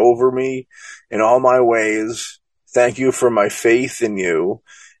charge over me in all my ways. Thank you for my faith in you,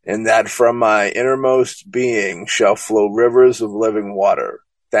 and that from my innermost being shall flow rivers of living water.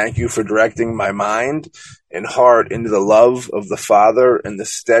 Thank you for directing my mind and heart into the love of the Father and the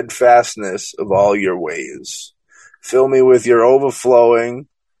steadfastness of all your ways. Fill me with your overflowing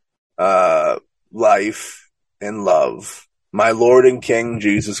life and love, my Lord and King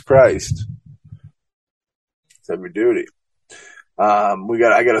Jesus Christ. It's every duty. I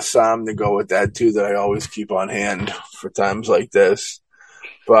got a psalm to go with that too that I always keep on hand for times like this.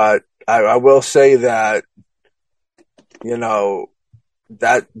 But I will say that, you know,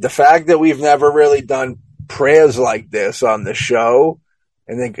 that the fact that we've never really done prayers like this on the show,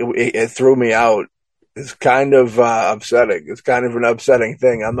 I think it threw me out. It's kind of upsetting. It's kind of an upsetting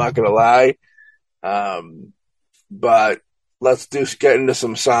thing. I'm not going to lie. But let's just get into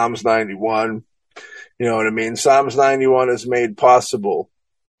some Psalms 91. You know what I mean? Psalms 91 is made possible.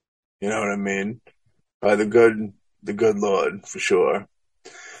 You know what I mean? By the good Lord, for sure.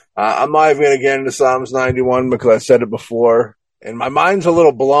 I'm not even going to get into Psalms 91 because I said it before, and my mind's a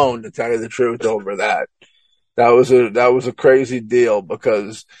little blown, to tell you the truth, over that. That was a crazy deal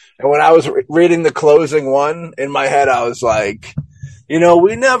because when I was reading the closing one in my head, I was like, you know,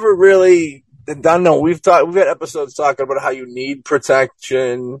 we never really done. No, we've had episodes talking about how you need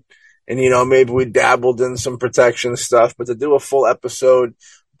protection, and you know maybe we dabbled in some protection stuff, but to do a full episode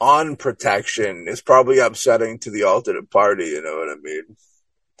on protection is probably upsetting to the alternate party. You know what I mean?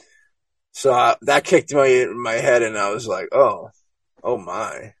 So that kicked me in my head, and I was like, oh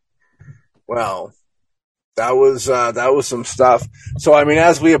my, well. That was some stuff. So, I mean,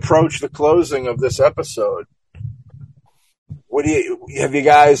 as we approach the closing of this episode, have you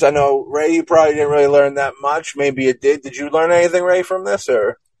guys, I know, Ray, you probably didn't really learn that much. Maybe you did. Did you learn anything, Ray, from this,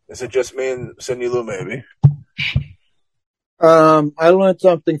 or is it just me and Cindy Lou, maybe? I learned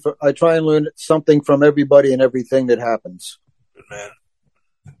something. I try and learn something from everybody and everything that happens. Good man.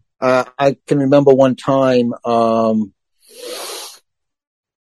 I can remember one time,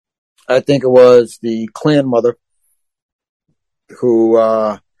 I think it was the clan mother who,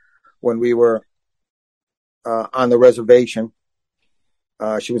 when we were on the reservation,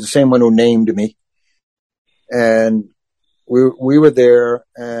 she was the same one who named me, and we were there.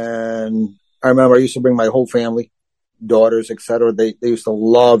 And I remember I used to bring my whole family, daughters, etc. They used to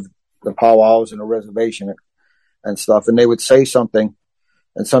love the powwows and the reservation and stuff, and they would say something,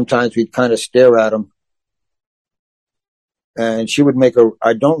 and sometimes we'd kind of stare at them. And she would make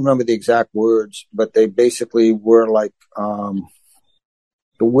I don't remember the exact words, but they basically were like, the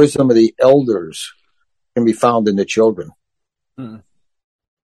wisdom of the elders can be found in the children. Hmm.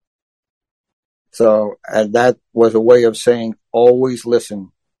 So, and that was a way of saying, always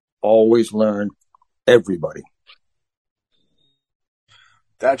listen, always learn, everybody.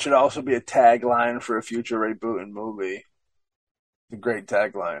 That should also be a tagline for a future Ray Booten movie. The great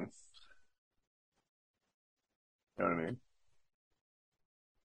tagline. You know what I mean?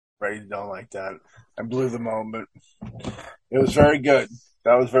 Ray don't like that. I blew the moment. It was very good.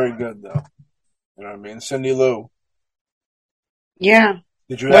 That was very good, though. You know what I mean? Cindy Lou. Yeah.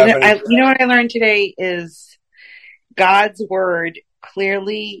 Did you have any? You know what I learned today is God's word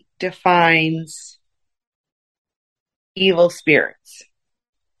clearly defines evil spirits.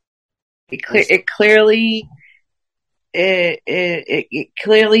 It clearly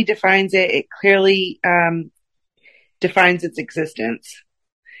defines it. It clearly defines its existence.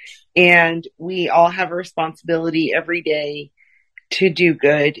 And we all have a responsibility every day to do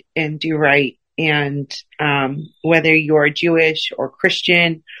good and do right. And whether you're Jewish or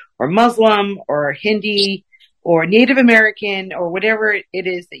Christian or Muslim or Hindi or Native American or whatever it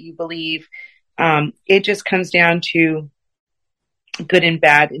is that you believe, it just comes down to good and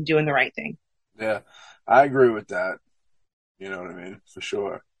bad and doing the right thing. Yeah, I agree with that. You know what I mean? For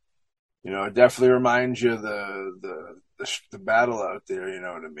sure. You know, it definitely reminds you the the battle out there, you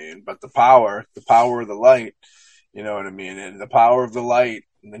know what I mean? But the power of the light, you know what I mean? And the power of the light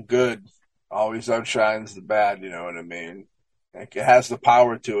and the good always outshines the bad, you know what I mean? Like it has the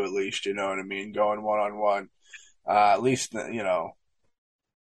power to, at least, you know what I mean? Going one on one. At least, you know,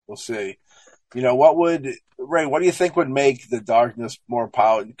 we'll see. You know, Ray, what do you think would make the darkness more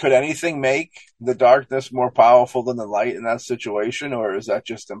powerful? Could anything make the darkness more powerful than the light in that situation, or is that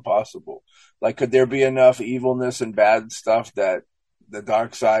just impossible? Like, could there be enough evilness and bad stuff that the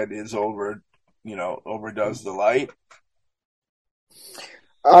dark side overdoes the light?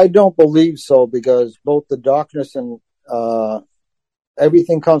 I don't believe so, because both the darkness and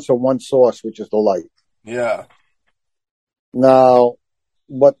everything comes from one source, which is the light. Yeah. Now,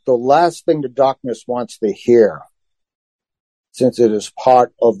 but the last thing the darkness wants to hear, since it is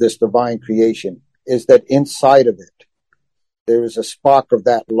part of this divine creation, is that inside of it, there is a spark of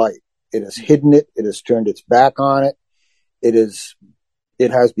that light. It has hidden it. It has turned its back on it. It has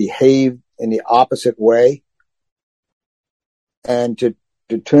behaved in the opposite way. And to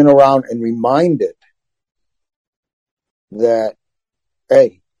turn around and remind it that,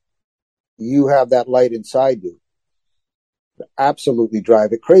 hey, you have that light inside you, absolutely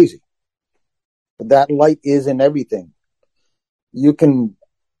drive it crazy. But that light is in everything. You can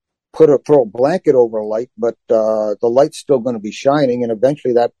throw a blanket over a light, but the light's still going to be shining, and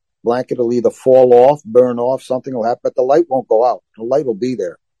eventually that blanket will either fall off, burn off, something will happen, but the light won't go out. The light will be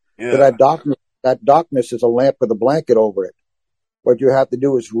there. Yeah. But that darkness is a lamp with a blanket over it. What you have to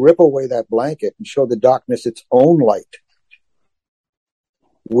do is rip away that blanket and show the darkness its own light,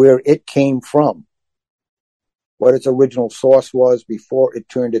 where it came from, what its original source was before it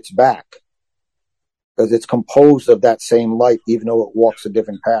turned its back, because it's composed of that same light, even though it walks a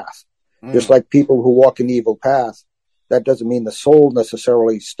different path. Just like people who walk an evil path, that doesn't mean the soul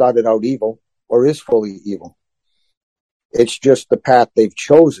necessarily started out evil or is fully evil. It's just the path they've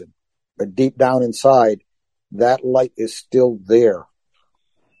chosen. But deep down inside, that light is still there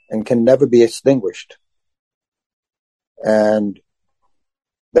and can never be extinguished. And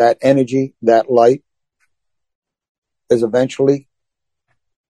that energy, that light, is eventually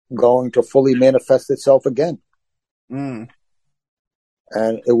going to fully manifest itself again. And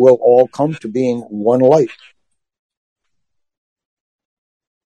it will all come to being one light.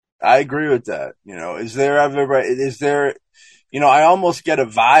 I agree with that. You know, I almost get a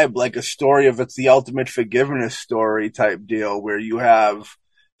vibe like a story of It's the Ultimate Forgiveness story type deal, where you have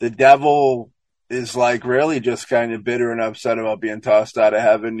the devil is like really just kind of bitter and upset about being tossed out of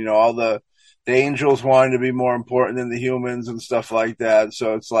heaven. You know, all the angels wanting to be more important than the humans and stuff like that.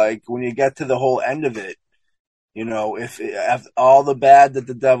 So it's like when you get to the whole end of it, you know, if all the bad that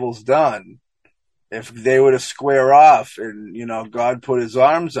the devil's done, if they were to square off and, you know, God put his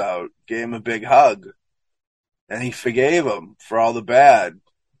arms out, gave him a big hug, and he forgave him for all the bad,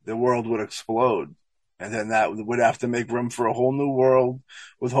 the world would explode. And then that would have to make room for a whole new world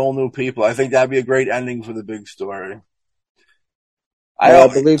with whole new people. I think that'd be a great ending for the big story. I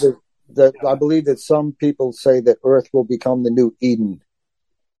believe that some people say that Earth will become the new Eden.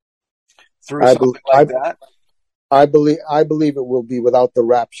 Through something like that? I believe it will be without the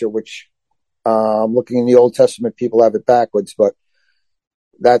rapture, which I'm looking in the Old Testament, people have it backwards, but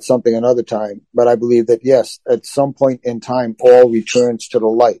that's something another time. But I believe that, yes, at some point in time, all returns to the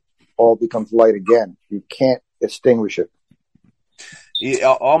light. All becomes light again. You can't extinguish it.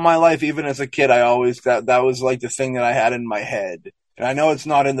 Yeah, all my life, even as a kid, I always, that was like the thing that I had in my head. And I know it's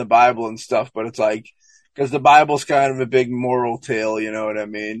not in the Bible and stuff, but it's like, because the Bible's kind of a big moral tale, you know what I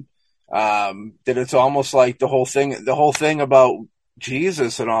mean? That it's almost like the whole thing about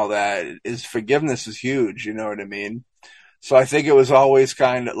Jesus and all that is forgiveness is huge, you know what I mean? So I think it was always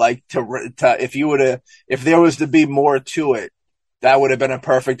kind of like if there was to be more to it, that would have been a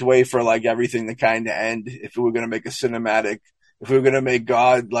perfect way for like everything to kind of end. If we were going to make a cinematic, if we were going to make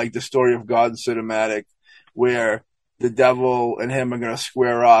God, like the story of God cinematic, where the devil and him are going to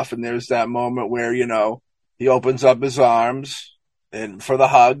square off. And there's that moment where, you know, he opens up his arms and for the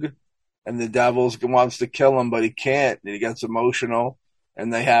hug, and the devil wants to kill him, but he can't. And he gets emotional,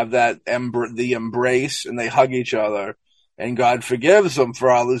 and they have that the embrace, and they hug each other. And God forgives him for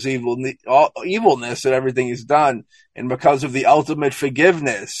all his evilness and everything he's done. And because of the ultimate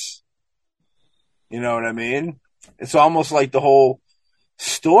forgiveness, you know what I mean? It's almost like the whole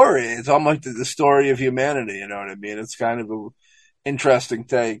story. It's almost the story of humanity, you know what I mean? It's kind of an interesting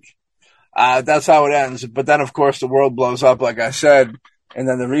take. That's how it ends. But then, of course, the world blows up, like I said, and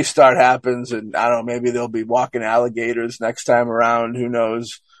then the restart happens, and I don't know, maybe they'll be walking alligators next time around. Who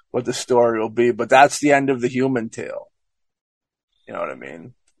knows what the story will be? But that's the end of the human tale. You know what I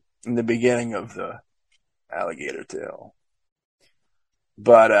mean? In the beginning of the alligator tail.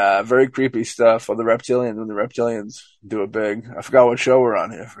 But very creepy stuff. On the reptilians, when the reptilians do it big. I forgot what show we're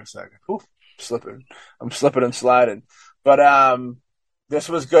on here for a second. Ooh, I'm slipping and sliding. But this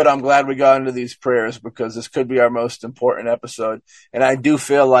was good. I'm glad we got into these prayers because this could be our most important episode. And I do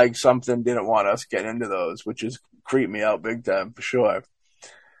feel like something didn't want us getting into those, which is creep me out big time for sure.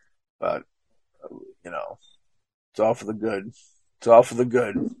 But, it's all for the good. It's all for the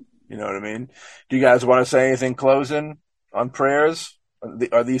good. You know what I mean? Do you guys want to say anything closing on prayers?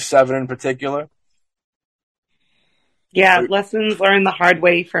 Are these 7 in particular? Yeah, lessons learned the hard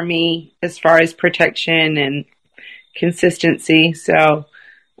way for me as far as protection and consistency. So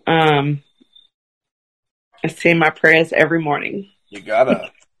I say my prayers every morning. You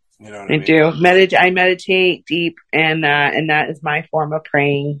gotta. You know what I mean? do. I meditate deep, and that is my form of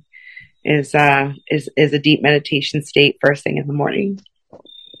praying. Is a deep meditation state first thing in the morning.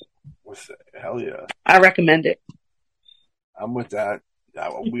 Hell yeah! I recommend it. I'm with that.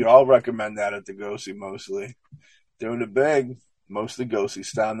 We all recommend that at the Go-See mostly. Doing it big, mostly Go-See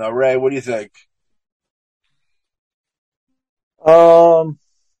style. Now, Ray, what do you think? The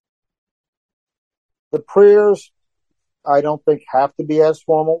prayers, I don't think have to be as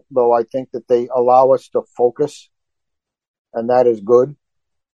formal, though I think that they allow us to focus, and that is good.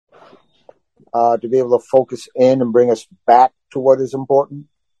 To be able to focus in and bring us back to what is important.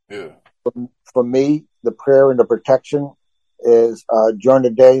 Yeah. For me, the prayer and the protection is during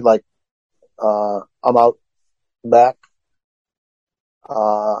the day, like I'm out back.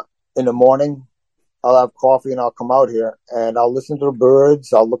 In the morning, I'll have coffee and I'll come out here and I'll listen to the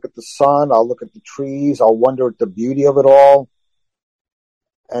birds. I'll look at the sun. I'll look at the trees. I'll wonder at the beauty of it all.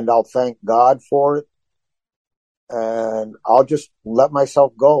 And I'll thank God for it. And I'll just let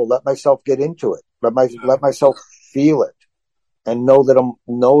myself go, let myself get into it, let myself feel it, and know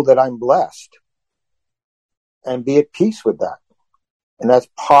that I'm blessed, and be at peace with that. And that's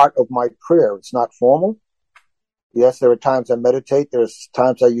part of my prayer. It's not formal. Yes, there are times I meditate. There's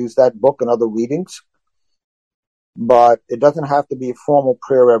times I use that book and other readings, but it doesn't have to be a formal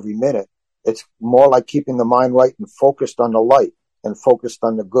prayer every minute. It's more like keeping the mind right and focused on the light and focused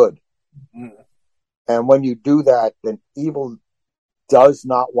on the good. Mm. And when you do that, then evil does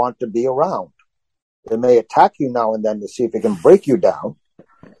not want to be around. It may attack you now and then to see if it can break you down,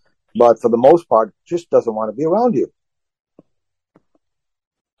 but for the most part, it just doesn't want to be around you.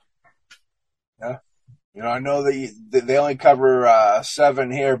 Yeah. I know that they only cover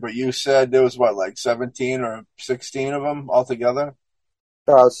 7 here, but you said there was like 17 or 16 of them altogether?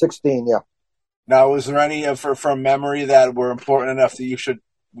 16, yeah. Now, was there any from memory that were important enough that you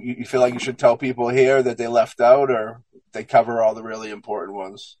feel like you should tell people here that they left out, or they cover all the really important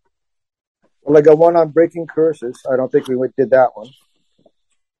ones? Well, I got one on breaking curses. I don't think we did that one.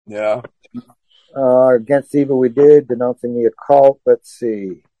 Yeah. Against evil we did. Denouncing the occult. Let's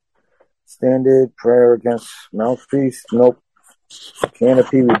see. Standard prayer against mouthpiece. Nope.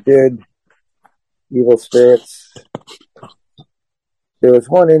 Canopy we did. Evil spirits. There was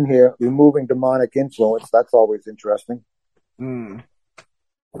one in here. Removing demonic influence. That's always interesting. Hmm.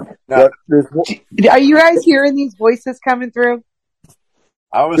 Now, are you guys hearing these voices coming through?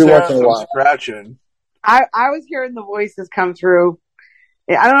 I was hearing some scratching. I was hearing the voices come through.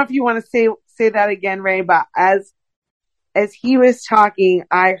 I don't know if you want to say that again, Ray, but as he was talking,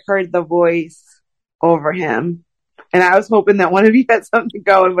 I heard the voice over him, and I was hoping that one of you had something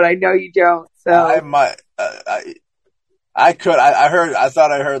going, but I know you don't. So I might. I thought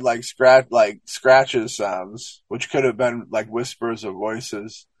I heard like scratches sounds, which could have been like whispers of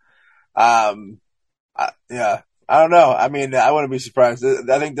voices. Yeah, I don't know. I mean, I wouldn't be surprised.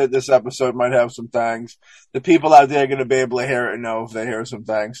 I think that this episode might have some things. The people out there are going to be able to hear it and know if they hear some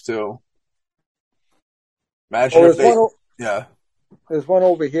things too. Imagine if they, yeah. There's one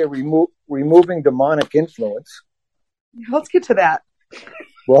over here, removing demonic influence. Let's get to that.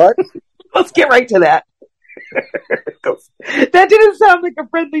 What? Let's get right to that. That didn't sound like a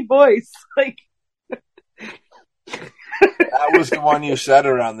friendly voice. Like that was the one you said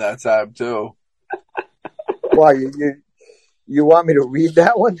around that time too. Why you want me to read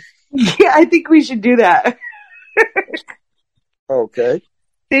that one? Yeah, I think we should do that. Okay.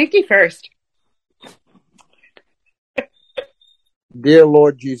 Thank you first. Dear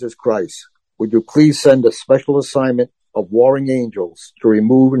Lord Jesus Christ, would you please send a special assignment of warring angels to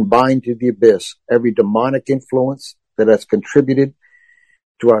remove and bind to the abyss every demonic influence that has contributed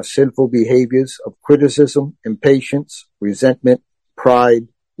to our sinful behaviors of criticism, impatience, resentment, pride,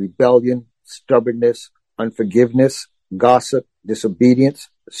 rebellion, stubbornness, unforgiveness, gossip, disobedience,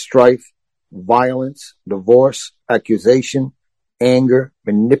 strife, violence, divorce, accusation, anger,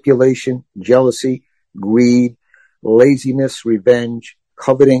 manipulation, jealousy, greed, laziness, revenge,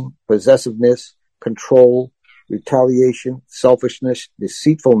 coveting, possessiveness, control, retaliation, selfishness,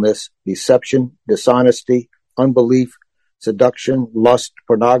 deceitfulness, deception, dishonesty, unbelief, seduction, lust,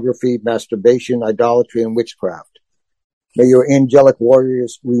 pornography, masturbation, idolatry, and witchcraft. May your angelic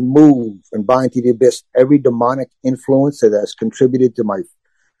warriors remove and bind to the abyss every demonic influence that has contributed to my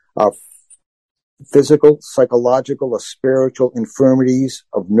physical, psychological, or spiritual infirmities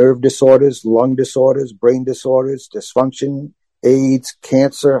of nerve disorders, lung disorders, brain disorders, dysfunction, AIDS,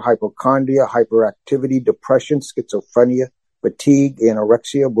 cancer, hypochondria, hyperactivity, depression, schizophrenia, fatigue,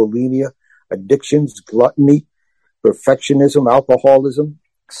 anorexia, bulimia, addictions, gluttony, perfectionism, alcoholism,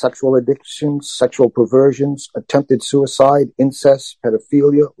 sexual addictions, sexual perversions, attempted suicide, incest,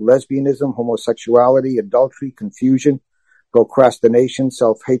 pedophilia, lesbianism, homosexuality, adultery, confusion, procrastination,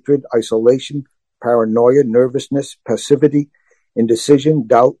 self-hatred, isolation, paranoia, nervousness, passivity, indecision,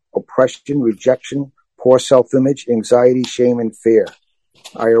 doubt, oppression, rejection, poor self-image, anxiety, shame, and fear.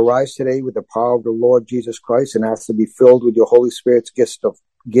 I arise today with the power of the Lord Jesus Christ and ask to be filled with your Holy Spirit's gifts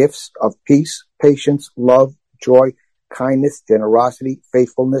of peace, patience, love, joy, kindness, generosity,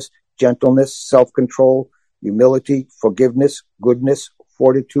 faithfulness, gentleness, self-control, humility, forgiveness, goodness,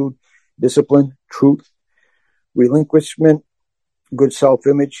 fortitude, discipline, truth, relinquishment, good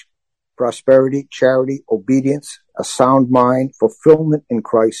self-image, prosperity, charity, obedience, a sound mind, fulfillment in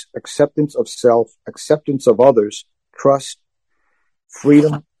Christ, acceptance of self, acceptance of others, trust,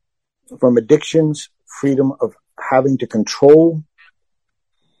 freedom from addictions, freedom of having to control,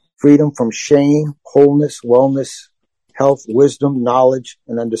 freedom from shame, wholeness, wellness, health, wisdom, knowledge,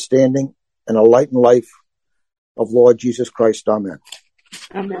 and understanding, and a light and life of Lord Jesus Christ. Amen.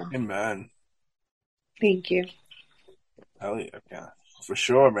 Amen. Amen. Thank you. Hell yeah. For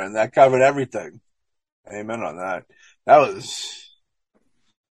sure, man. That covered everything. Amen on that. That was...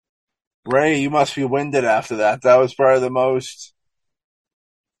 Ray, you must be winded after that. That was probably the most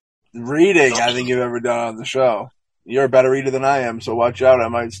reading I think you've ever done on the show. You're a better reader than I am, so watch out. I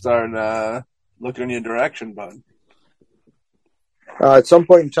might start looking in your direction, bud. At some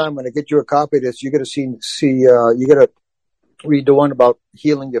point in time, when I get you a copy of this, you got to you got to read the one about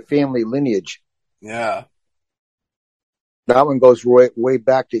healing your family lineage. Yeah. That one goes way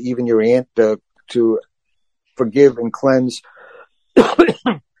back to even your aunt to forgive and cleanse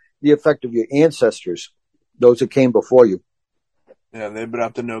the effect of your ancestors, those that came before you. Yeah, they've been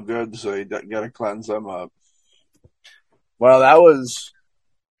up to no good, so you got to cleanse them up. Well,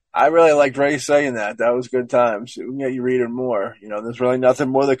 I really liked Ray saying that. That was good times. We can get you reading more. You know, there's really nothing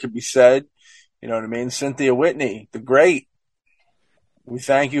more that could be said. You know what I mean? Cynthia Whitney, the great. We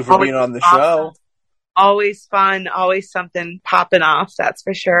thank you for being on the show. Always fun. Always something popping off. That's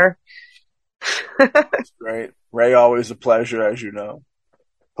for sure. That's great. Ray, always a pleasure, as you know.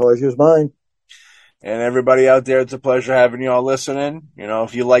 Pleasure's mine. And everybody out there, it's a pleasure having you all listening. You know,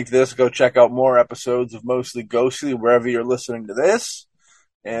 if you like this, go check out more episodes of Mostly Ghostly wherever you're listening to this.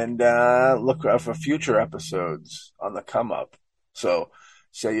 And look for future episodes on the come up. So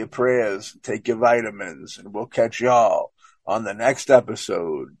say your prayers, take your vitamins, and we'll catch y'all on the next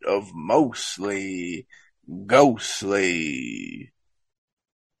episode of Mostly Ghostly.